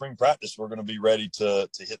one of spring practice, we're going to be ready to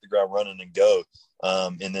hit the ground running and go,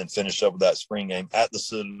 and then finish up with that spring game at the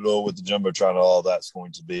Citadel with the Jumbotron and all that's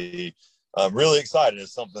going to be really exciting.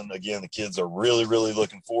 It's something, again, the kids are really, really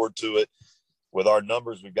looking forward to it. With our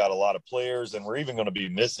numbers, we've got a lot of players, and we're even going to be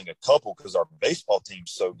missing a couple because our baseball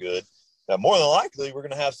team's so good. Now, more than likely, we're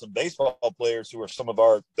going to have some baseball players who are some of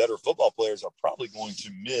our better football players are probably going to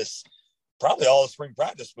miss probably all of spring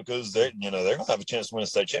practice because they're going to have a chance to win a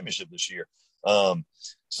state championship this year.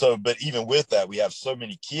 But even with that, we have so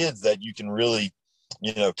many kids that you can really,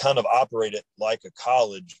 kind of operate it like a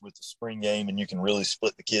college with the spring game, and you can really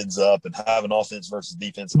split the kids up and have an offense versus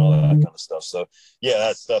defense and all that kind of stuff. So, yeah,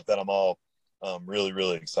 that's stuff that I'm all really,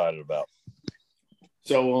 really excited about.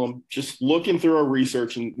 So just looking through our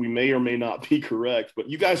research, and we may or may not be correct, but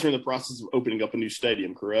you guys are in the process of opening up a new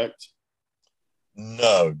stadium, correct?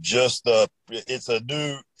 No, just it's a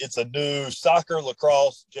new soccer,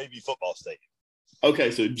 lacrosse, JV football stadium.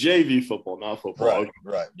 Okay, so JV football, not football. Right, okay.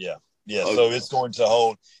 right, yeah. Okay. So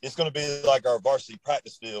it's going to be like our varsity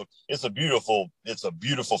practice field. It's a beautiful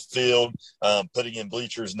field. Putting in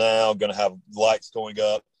bleachers now, going to have lights going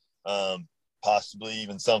up. Possibly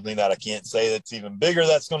even something that I can't say that's even bigger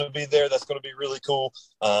that's going to be there. That's going to be really cool.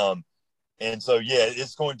 And so, yeah,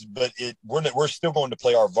 it's going to, but we're still going to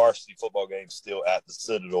play our varsity football games still at the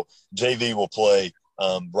Citadel. JV will play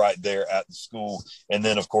right there at the school. And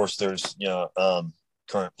then, of course, there's,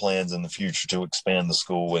 current plans in the future to expand the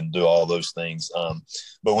school and do all those things.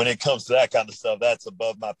 But when it comes to that kind of stuff, that's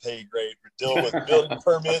above my pay grade. We're dealing with building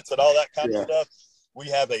permits and all that kind of stuff. We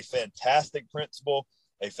have a fantastic principal,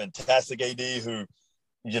 a fantastic AD who,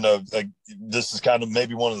 this is kind of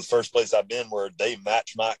maybe one of the first places I've been where they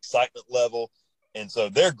match my excitement level. And so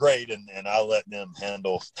they're great. And I let them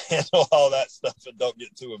handle all that stuff and don't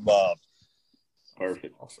get too involved.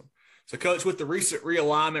 Perfect. Awesome. So, Coach, with the recent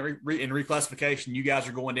realignment and reclassification, you guys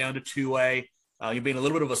are going down to 2A. You're being a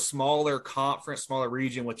little bit of a smaller conference, smaller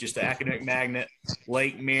region with just the academic magnet,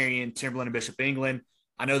 Lake Marion, Timberland, and Bishop England.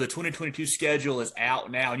 I know the 2022 schedule is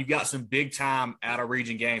out now, and you've got some big-time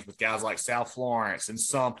out-of-region games with guys like South Florence and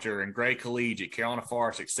Sumter and Gray Collegiate, Carolina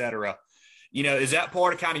Forest, et cetera. Is that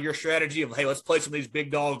part of kind of your strategy of, hey, let's play some of these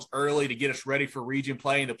big dogs early to get us ready for region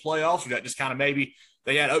play in the playoffs? Or that just kind of maybe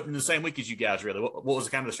they had opened the same week as you guys, really? What was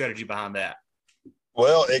kind of the strategy behind that?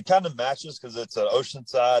 Well, it kind of matches because it's an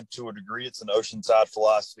Oceanside to a degree. It's an Oceanside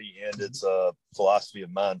philosophy, and it's a philosophy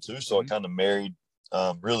of mine too. So it kind of married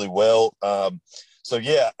really well. So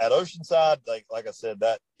yeah, at Oceanside, like I said,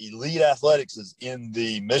 that elite athletics is in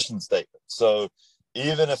the mission statement. So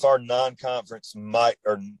even if our non-conference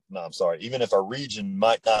even if our region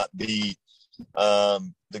might not be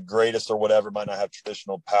the greatest or whatever, might not have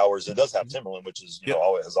traditional powers. It does have Timberland, which is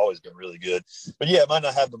has always been really good. But yeah, it might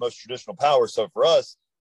not have the most traditional power. So for us,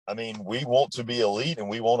 I mean, we want to be elite and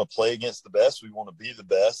we want to play against the best. We want to be the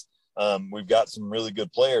best. We've got some really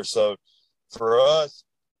good players. So for us,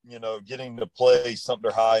 getting to play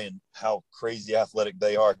Sumter High and how crazy athletic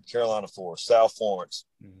they are, Carolina Forest, South Florence,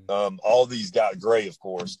 all these guys, Gray, of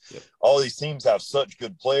course, all these teams have such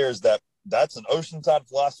good players that's an Oceanside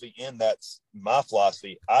philosophy, and that's my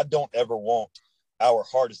philosophy. I don't ever want our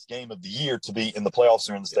hardest game of the year to be in the playoffs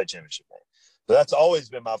or in the state championship game. So that's always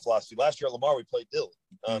been my philosophy. Last year at Lamar, we played Dillon,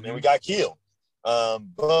 and we got killed.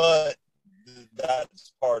 But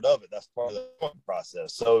that's part of it. That's part of the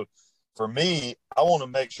process. So for me, I want to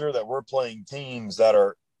make sure that we're playing teams that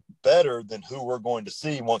are better than who we're going to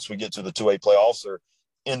see once we get to the 2A playoffs or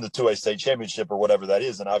in the 2A state championship or whatever that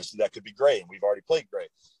is. And obviously that could be Gray, and we've already played Gray.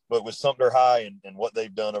 but with Sumter High and what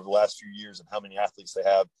they've done over the last few years and how many athletes they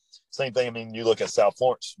have, same thing. I mean, you look at South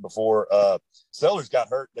Florence before Sellers got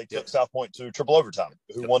hurt. They took South Point to triple overtime,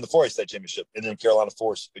 who won the 4A state championship. And then Carolina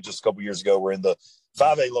Force, just a couple years ago, were in the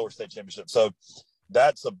 5A lower state championship. So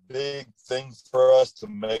that's a big thing for us to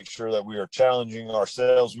make sure that we are challenging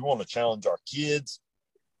ourselves. We want to challenge our kids.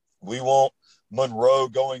 We want Monroe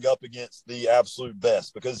going up against the absolute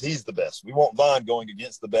best because he's the best. We want Vaughn going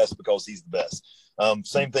against the best because he's the best.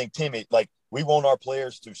 Same thing, Timmy. Like, we want our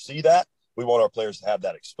players to see that. We want our players to have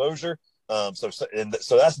that exposure. So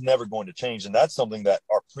that's never going to change. And that's something that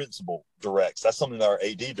our principal directs. That's something that our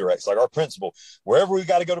AD directs. Like, our principal, wherever we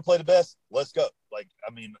got to go to play the best, let's go. Like,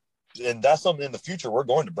 I mean, and that's something in the future we're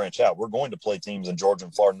going to branch out. We're going to play teams in Georgia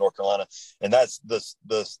and Florida, North Carolina. And that's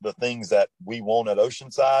the things that we want at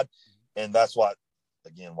Oceanside. And that's why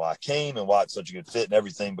I came and why it's such a good fit and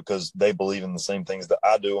everything, because they believe in the same things that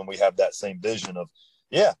I do. And we have that same vision of,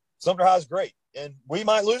 Sumter High is great. And we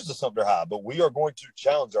might lose to Sumter High, but we are going to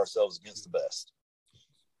challenge ourselves against the best.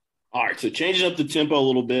 All right. So changing up the tempo a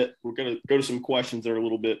little bit, we're going to go to some questions that are a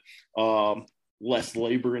little bit less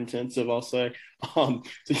labor intensive, I'll say. So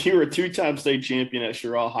you were a 2-time state champion at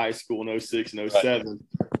Sherrall High School in 06 and 07.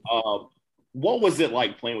 Right. What was it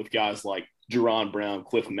like playing with guys like Jerron Brown,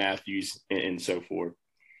 Cliff Matthews, and so forth?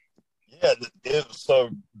 Yeah, so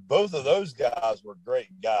both of those guys were great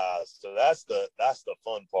guys. So that's the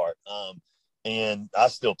fun part. And I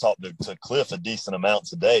still talk to Cliff a decent amount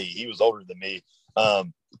today. He was older than me.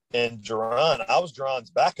 And Jerron, I was Jerron's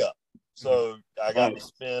backup. So I got to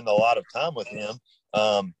spend a lot of time with him.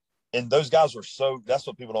 And those guys were that's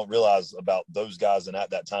what people don't realize about those guys. And at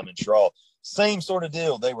that time in Sherrall, same sort of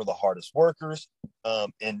deal. They were the hardest workers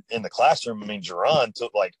in the classroom. I mean, Jerron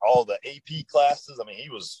took like all the AP classes. I mean, he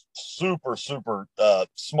was super, super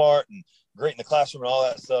smart and great in the classroom and all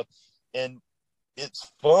that stuff. And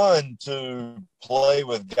it's fun to play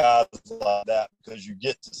with guys like that because you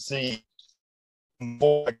get to see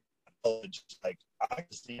more. Like, I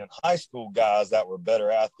could see in high school guys that were better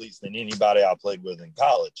athletes than anybody I played with in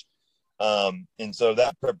college. And so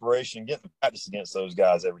that preparation, getting to practice against those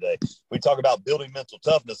guys every day. We talk about building mental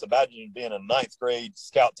toughness. Imagine being a 9th grade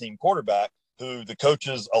scout team quarterback who the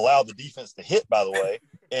coaches allow the defense to hit, by the way,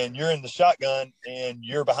 and you're in the shotgun and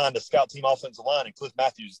you're behind a scout team offensive line and Cliff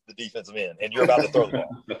Matthews, the defensive end, and you're about to throw the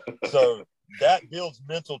ball. So that builds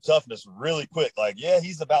mental toughness really quick. Like,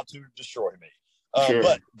 he's about to destroy me. Sure.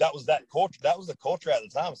 But that was that culture. That was the culture at the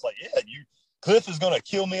time. It's like, Cliff is going to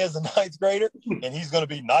kill me as a 9th grader, and he's going to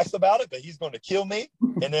be nice about it, but he's going to kill me.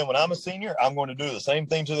 And then when I'm a senior, I'm going to do the same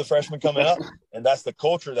thing to the freshmen coming up. And that's the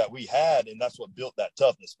culture that we had, and that's what built that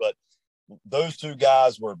toughness. But those two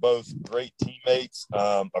guys were both great teammates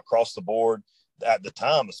across the board at the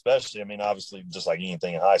time, especially. I mean, obviously, just like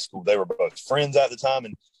anything in high school, they were both friends at the time.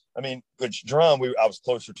 And I mean, which Jerron, I was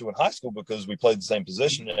closer to in high school because we played the same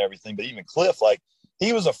position and everything. But even Cliff, like,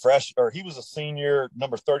 he was a senior,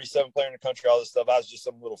 number 37 player in the country, all this stuff. I was just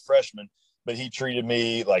some little freshman, but he treated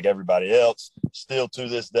me like everybody else. Still to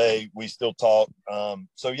this day, we still talk.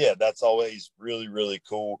 That's always really, really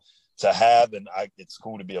cool to have. And it's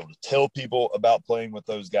cool to be able to tell people about playing with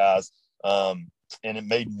those guys. And it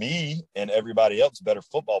made me and everybody else better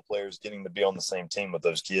football players getting to be on the same team with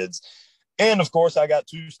those kids. And, of course, I got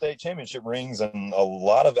 2 state championship rings, and a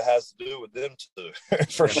lot of it has to do with them, too,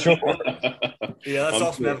 for sure. Yeah, that's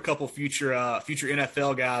awesome to have a couple future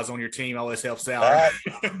NFL guys on your team. Always helps out.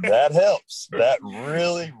 That helps. That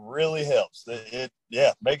really, really helps. It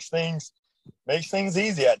makes things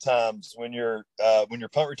easy at times when your punt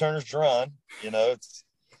returner's Jerron. It's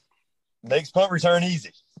makes punt return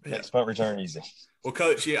easy. Makes punt return easy. Well,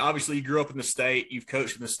 Coach, obviously you grew up in the state. You've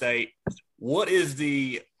coached in the state. What is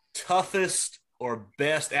the toughest or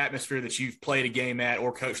best atmosphere that you've played a game at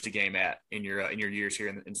or coached a game at in your years here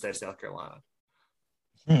in the state of South Carolina?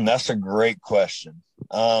 That's a great question.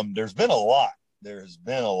 There's been a lot.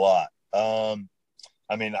 I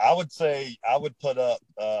mean, I would say I would put up,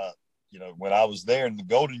 when I was there in the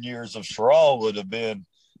golden years of Sherrall would have been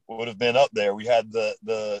up there. We had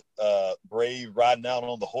the Brave riding out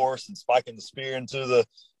on the horse and spiking the spear into the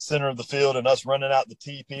center of the field, and us running out the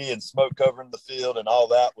TP and smoke covering the field, and all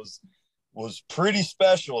that was pretty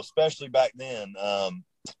special, especially back then.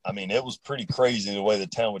 I mean, it was pretty crazy the way the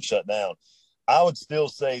town would shut down. I would still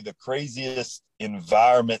say the craziest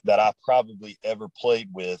environment that I probably ever played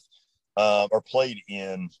with or played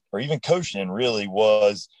in or even coached in really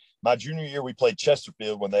was my junior year. We played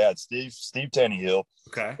Chesterfield when they had Steve Tannehill.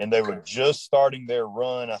 Okay. And they were just starting their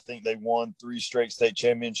run. I think they won 3 straight state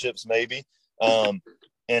championships maybe.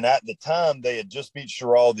 And at the time they had just beat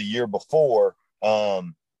Sherrall the year before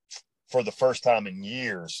for the first time in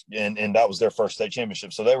years, and that was their first state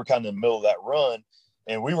championship. So they were kind of in the middle of that run,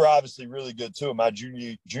 and we were obviously really good too. In my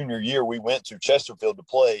junior year, we went to Chesterfield to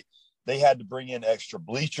play. They had to bring in extra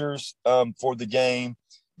bleachers for the game.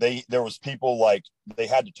 There was people like they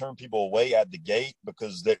had to turn people away at the gate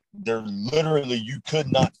because they're literally, you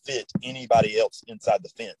could not fit anybody else inside the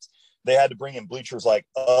fence. They had to bring in bleachers like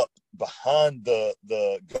up behind the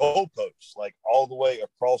goalposts, like all the way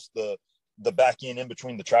across the back end in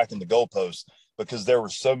between the track and the goalposts, because there were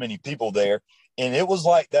so many people there. And it was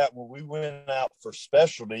like that when we went out for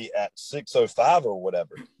specialty at 6:05 or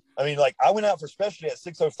whatever. I mean, like I went out for specialty at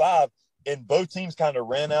 6:05 and both teams kind of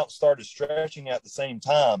ran out, started stretching at the same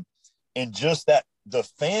time. And just that the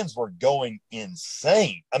fans were going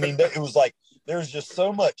insane. I mean, it was like, there's just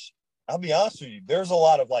so much, I'll be honest with you, there's a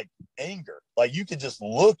lot of like anger. Like you could just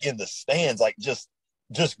look in the stands, like just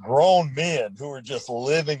grown men who are just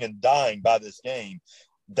living and dying by this game.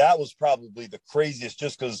 That was probably the craziest,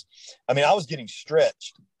 just because, I mean, I was getting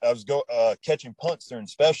stretched. I was catching punts during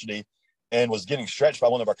specialty and was getting stretched by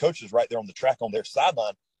one of our coaches right there on the track on their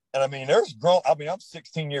sideline. And I mean, I'm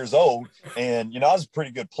 16 years old and, I was a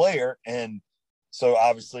pretty good player. And so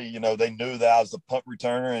obviously, they knew that I was the punt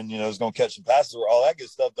returner and, I was going to catch some passes or all that good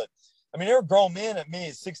stuff. But I mean, there were grown men at me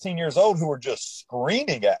at 16 years old who were just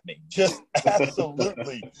screaming at me, just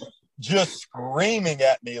absolutely just screaming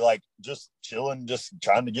at me, like just chilling, just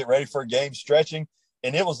trying to get ready for a game, stretching.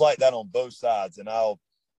 And it was like that on both sides. And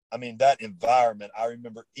that environment, I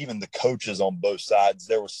remember even the coaches on both sides,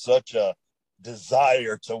 there was such a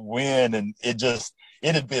desire to win. And it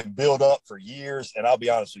had been built up for years. And I'll be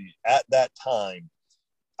honest with you, at that time,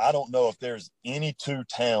 I don't know if there's any two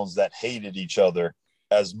towns that hated each other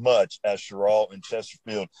as much as Sherall and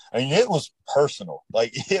Chesterfield. I mean, it was personal.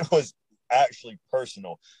 Like it was actually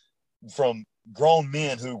personal from grown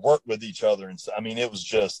men who worked with each other. And so, I mean, it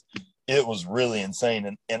was really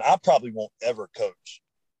insane. And I probably won't ever coach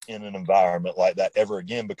in an environment like that ever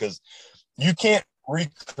again, because you can't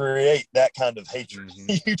recreate that kind of hatred.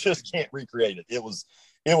 Mm-hmm. You just can't recreate it. It was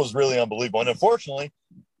really unbelievable. And unfortunately,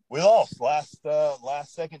 we lost last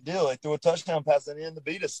second deal. They threw a touchdown pass at the end to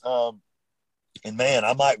beat us. And man,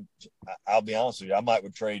 I'll be honest with you, I might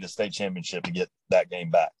would trade a state championship to get that game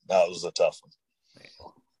back. That was a tough one.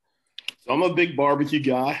 So I'm a big barbecue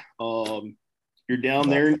guy. You're down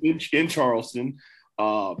there in Charleston.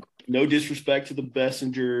 No disrespect to the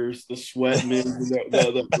Bessingers, the Sweatmans,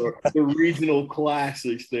 the regional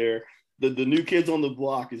classics there. The new kids on the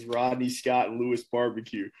block is Rodney Scott and Lewis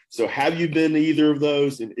Barbecue. So have you been to either of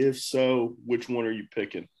those? And if so, which one are you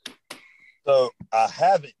picking? So I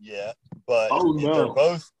haven't yet, but they're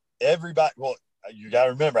both everybody. Well, you got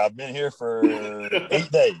to remember, I've been here for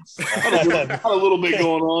 8 days. Got a little bit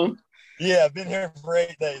going on. Yeah, I've been here for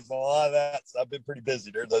 8 days. A lot of that, so I've been pretty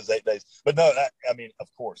busy during those 8 days. But no, I mean, of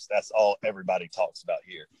course, that's all everybody talks about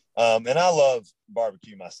here. And I love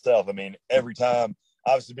barbecue myself. I mean, every time,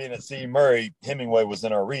 obviously being at C. Murray, Hemingway was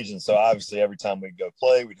in our region. So obviously every time we'd go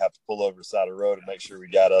play, we'd have to pull over the side of the road and make sure we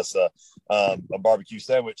got us a barbecue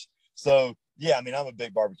sandwich. So, yeah, I mean, I'm a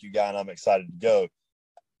big barbecue guy and I'm excited to go.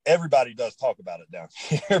 Everybody does talk about it down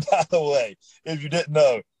here, by the way. If you didn't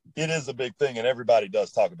know, it is a big thing and everybody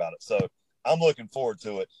does talk about it. So I'm looking forward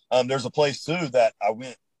to it. There's a place too that I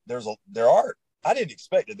went. I didn't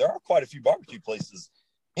expect it. There are quite a few barbecue places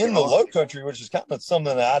in the Low Country, which is kind of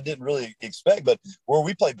something that I didn't really expect. But where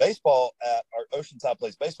we play baseball at our Oceanside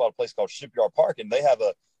plays baseball, a place called Shipyard Park, and they have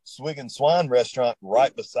a Swig and Swine restaurant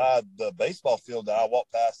right beside the baseball field that I walk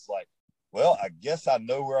past. Like, well, I guess I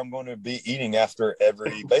know where I'm going to be eating after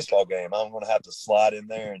every baseball game. I'm going to have to slide in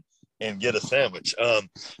there and get a sandwich.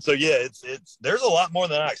 So yeah, it's there's a lot more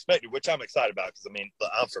than I expected, which I'm excited about because I mean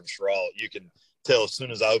I'm from Sherall. You can tell as soon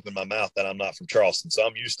as I open my mouth that I'm not from Charleston, so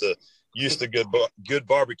I'm used to good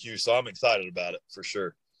barbecue. So I'm excited about it for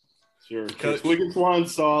sure. Sure, Swig and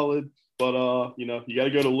Swine's solid, but you got to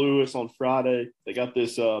go to Lewis on Friday. They got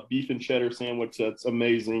this beef and cheddar sandwich that's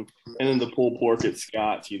amazing, and then the pulled pork at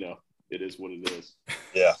Scott's. It is what it is.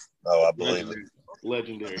 Yeah. Oh, I believe it.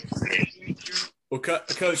 Legendary. Well,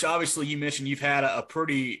 Coach, obviously you mentioned you've had a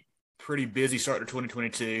pretty busy start to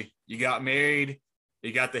 2022. You got married,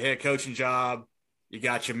 you got the head coaching job, you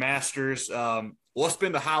got your master's. What's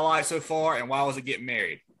been the highlight so far, and why was it getting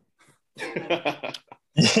married?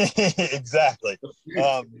 Exactly.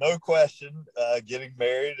 No question. Getting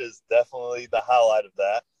married is definitely the highlight of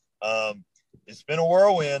that. It's been a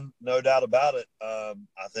whirlwind, no doubt about it. I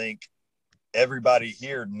think everybody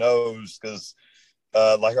here knows because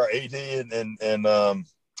like our AD and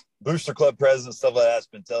Booster Club president, stuff like that's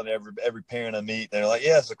been telling every parent I meet, they're like,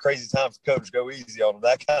 yeah, it's a crazy time for coach, go easy on them,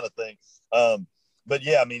 that kind of thing. but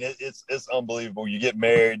yeah, I mean, it's unbelievable. You get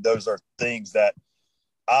married; those are things that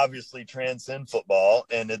obviously transcend football,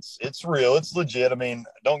 and it's real, it's legit. I mean,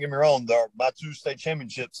 don't get me wrong, my 2 state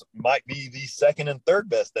championships might be the second and third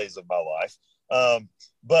best days of my life,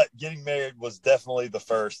 but getting married was definitely the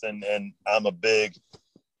first, and I'm a big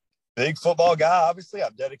football guy. Obviously,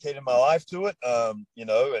 I've dedicated my life to it, and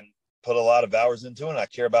put a lot of hours into it, and I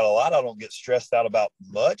care about a lot. I don't get stressed out about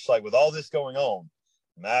much, like with all this going on,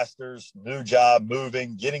 masters, new job,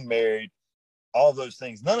 moving, getting married, all those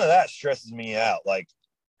things, none of that stresses me out. Like,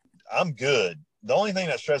 I'm good. The only thing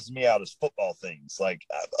that stresses me out is football things. Like,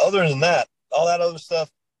 other than that, all that other stuff,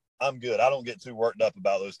 I'm good. I don't get too worked up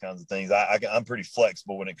about those kinds of things. I'm pretty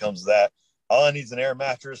flexible when it comes to that. All I need is an air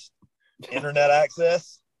mattress, internet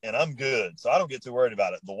access, and I'm good. So I don't get too worried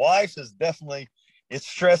about it. The wife is definitely, it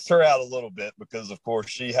stressed her out a little bit because, of course,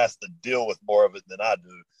 she has to deal with more of it than I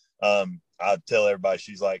do. I tell everybody,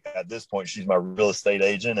 she's like, at this point, she's my real estate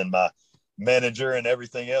agent and my manager and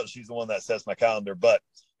everything else. She's the one that sets my calendar. But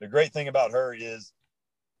the great thing about her is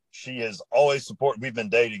she has always supported. We've been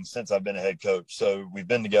dating since I've been a head coach. So we've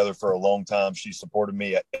been together for a long time. She supported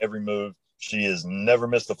me at every move. She has never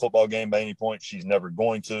missed a football game by any point. She's never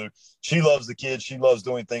going to. She loves the kids. She loves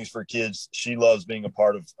doing things for kids. She loves being a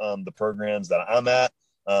part of the programs that I'm at.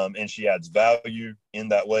 And she adds value in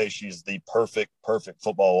that way. She's the perfect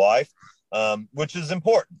football wife, which is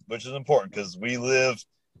important because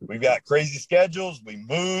we've got crazy schedules. We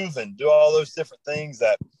move and do all those different things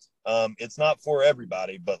that it's not for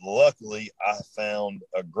everybody, but luckily I found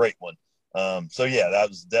a great one. So yeah, that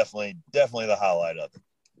was definitely the highlight of it.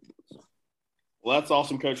 Well, that's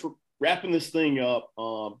awesome, Coach. We're wrapping this thing up.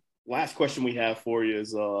 Last question we have for you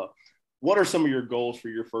is, what are some of your goals for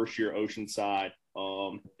your first year Oceanside?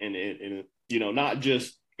 And not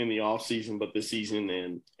just in the off season, but the season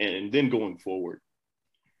and then going forward.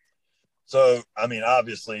 So, I mean,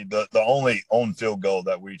 obviously the only on-field goal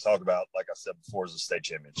that we talk about, like I said before, is the state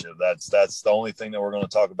championship. That's the only thing that we're going to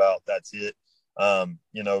talk about. That's it. The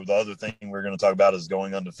other thing we're going to talk about is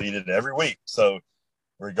going undefeated every week. So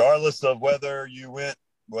regardless of whether you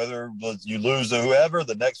lose to whoever,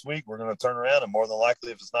 the next week we're going to turn around, and more than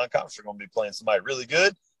likely, if it's non-conference, we're going to be playing somebody really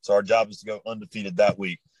good. So our job is to go undefeated that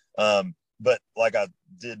week. But like I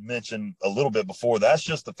did mention a little bit before, that's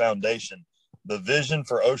just the foundation. The vision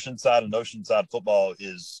for Oceanside and Oceanside football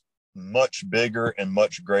is much bigger and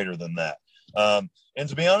much greater than that. And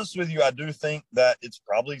to be honest with you, I do think that it's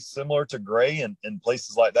probably similar to Gray and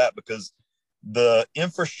places like that, because the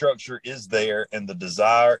infrastructure is there and the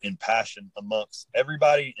desire and passion amongst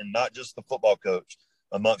everybody, and not just the football coach,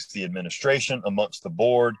 amongst the administration, amongst the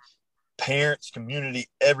board, parents, community,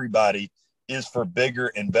 everybody is for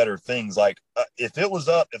bigger and better things. Like if it was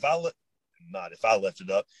up, if I left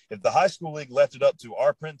it up, if the high school league left it up to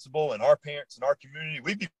our principal and our parents and our community,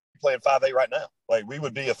 we'd be playing 5A right now. Like we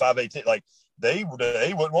would be a 5A team. Like they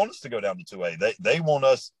wouldn't want us to go down to 2A. They want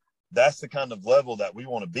us. That's the kind of level that we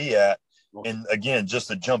want to be at. And again,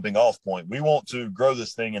 just a jumping off point. We want to grow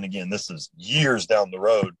this thing. And again, this is years down the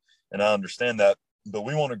road, and I understand that, but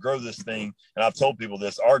we want to grow this thing. And I've told people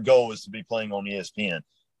this, our goal is to be playing on ESPN.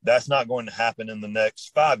 That's not going to happen in the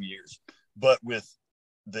next 5 years, but with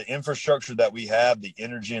the infrastructure that we have, the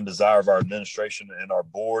energy and desire of our administration and our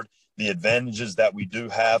board, the advantages that we do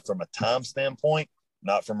have from a time standpoint,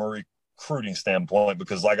 not from a recruiting standpoint,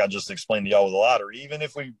 because like I just explained to y'all with the lottery, even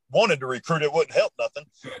if we wanted to recruit, it wouldn't help nothing.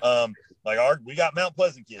 We got Mount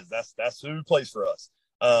Pleasant kids. That's who plays for us.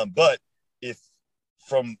 But if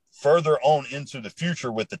from further on into the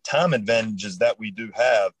future, with the time advantages that we do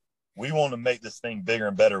have, we want to make this thing bigger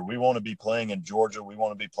and better. We want to be playing in Georgia. We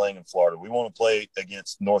want to be playing in Florida. We want to play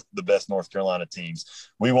against the best North Carolina teams.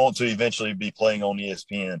 We want to eventually be playing on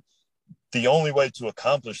ESPN. The only way to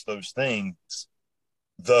accomplish those things,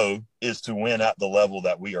 though, is to win at the level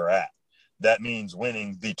that we are at. That means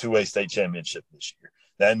winning the 2A state championship this year.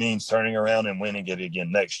 That means turning around and winning it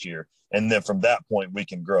again next year. And then from that point, we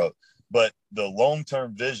can grow. But the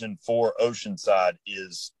long-term vision for Oceanside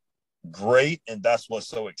is great, and that's what's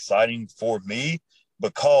so exciting for me,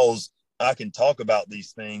 because I can talk about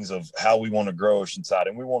these things of how we want to grow Oceanside,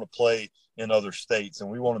 and we want to play in other states, and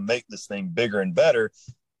we want to make this thing bigger and better.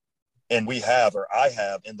 And I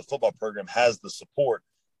have, and the football program has the support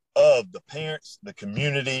of the parents, the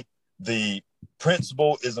community. The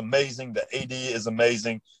principal is amazing. The AD is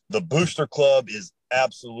amazing. The booster club is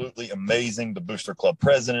absolutely amazing. The booster club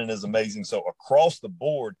president is amazing. So across the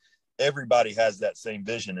board, everybody has that same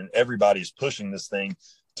vision, and everybody's pushing this thing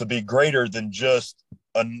to be greater than just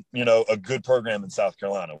a good program in South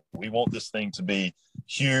Carolina. We want this thing to be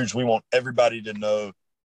huge. We want everybody to know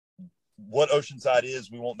what Oceanside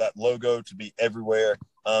is. We want that logo to be everywhere,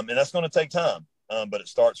 and that's going to take time. But it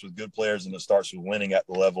starts with good players, and it starts with winning at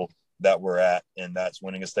the level that we're at, and that's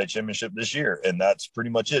winning a state championship this year. And that's pretty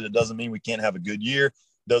much it. It doesn't mean we can't have a good year.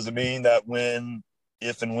 Doesn't mean that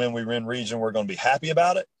if and when we win region, we're going to be happy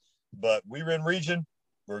about it. But we win region,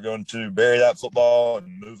 we're going to bury that football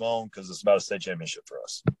and move on because it's about a state championship for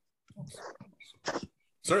us.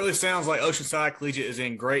 Certainly sounds like Oceanside Collegiate is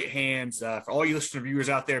in great hands. For all you listener viewers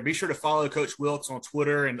out there, be sure to follow Coach Wilkes on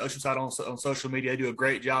Twitter and Oceanside on social media. They do a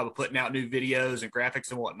great job of putting out new videos and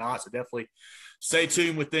graphics and whatnot, so definitely stay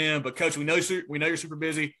tuned with them. But, Coach, we know you're super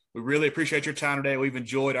busy. We really appreciate your time today. We've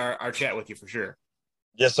enjoyed our chat with you for sure.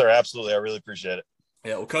 Yes, sir, absolutely. I really appreciate it.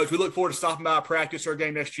 Yeah, well, Coach, we look forward to stopping by our practice or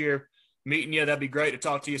game next year, meeting you. That'd be great to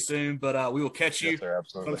talk to you soon, but we will catch you yes, sir,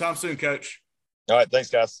 sometime soon, Coach. All right, thanks,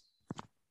 guys.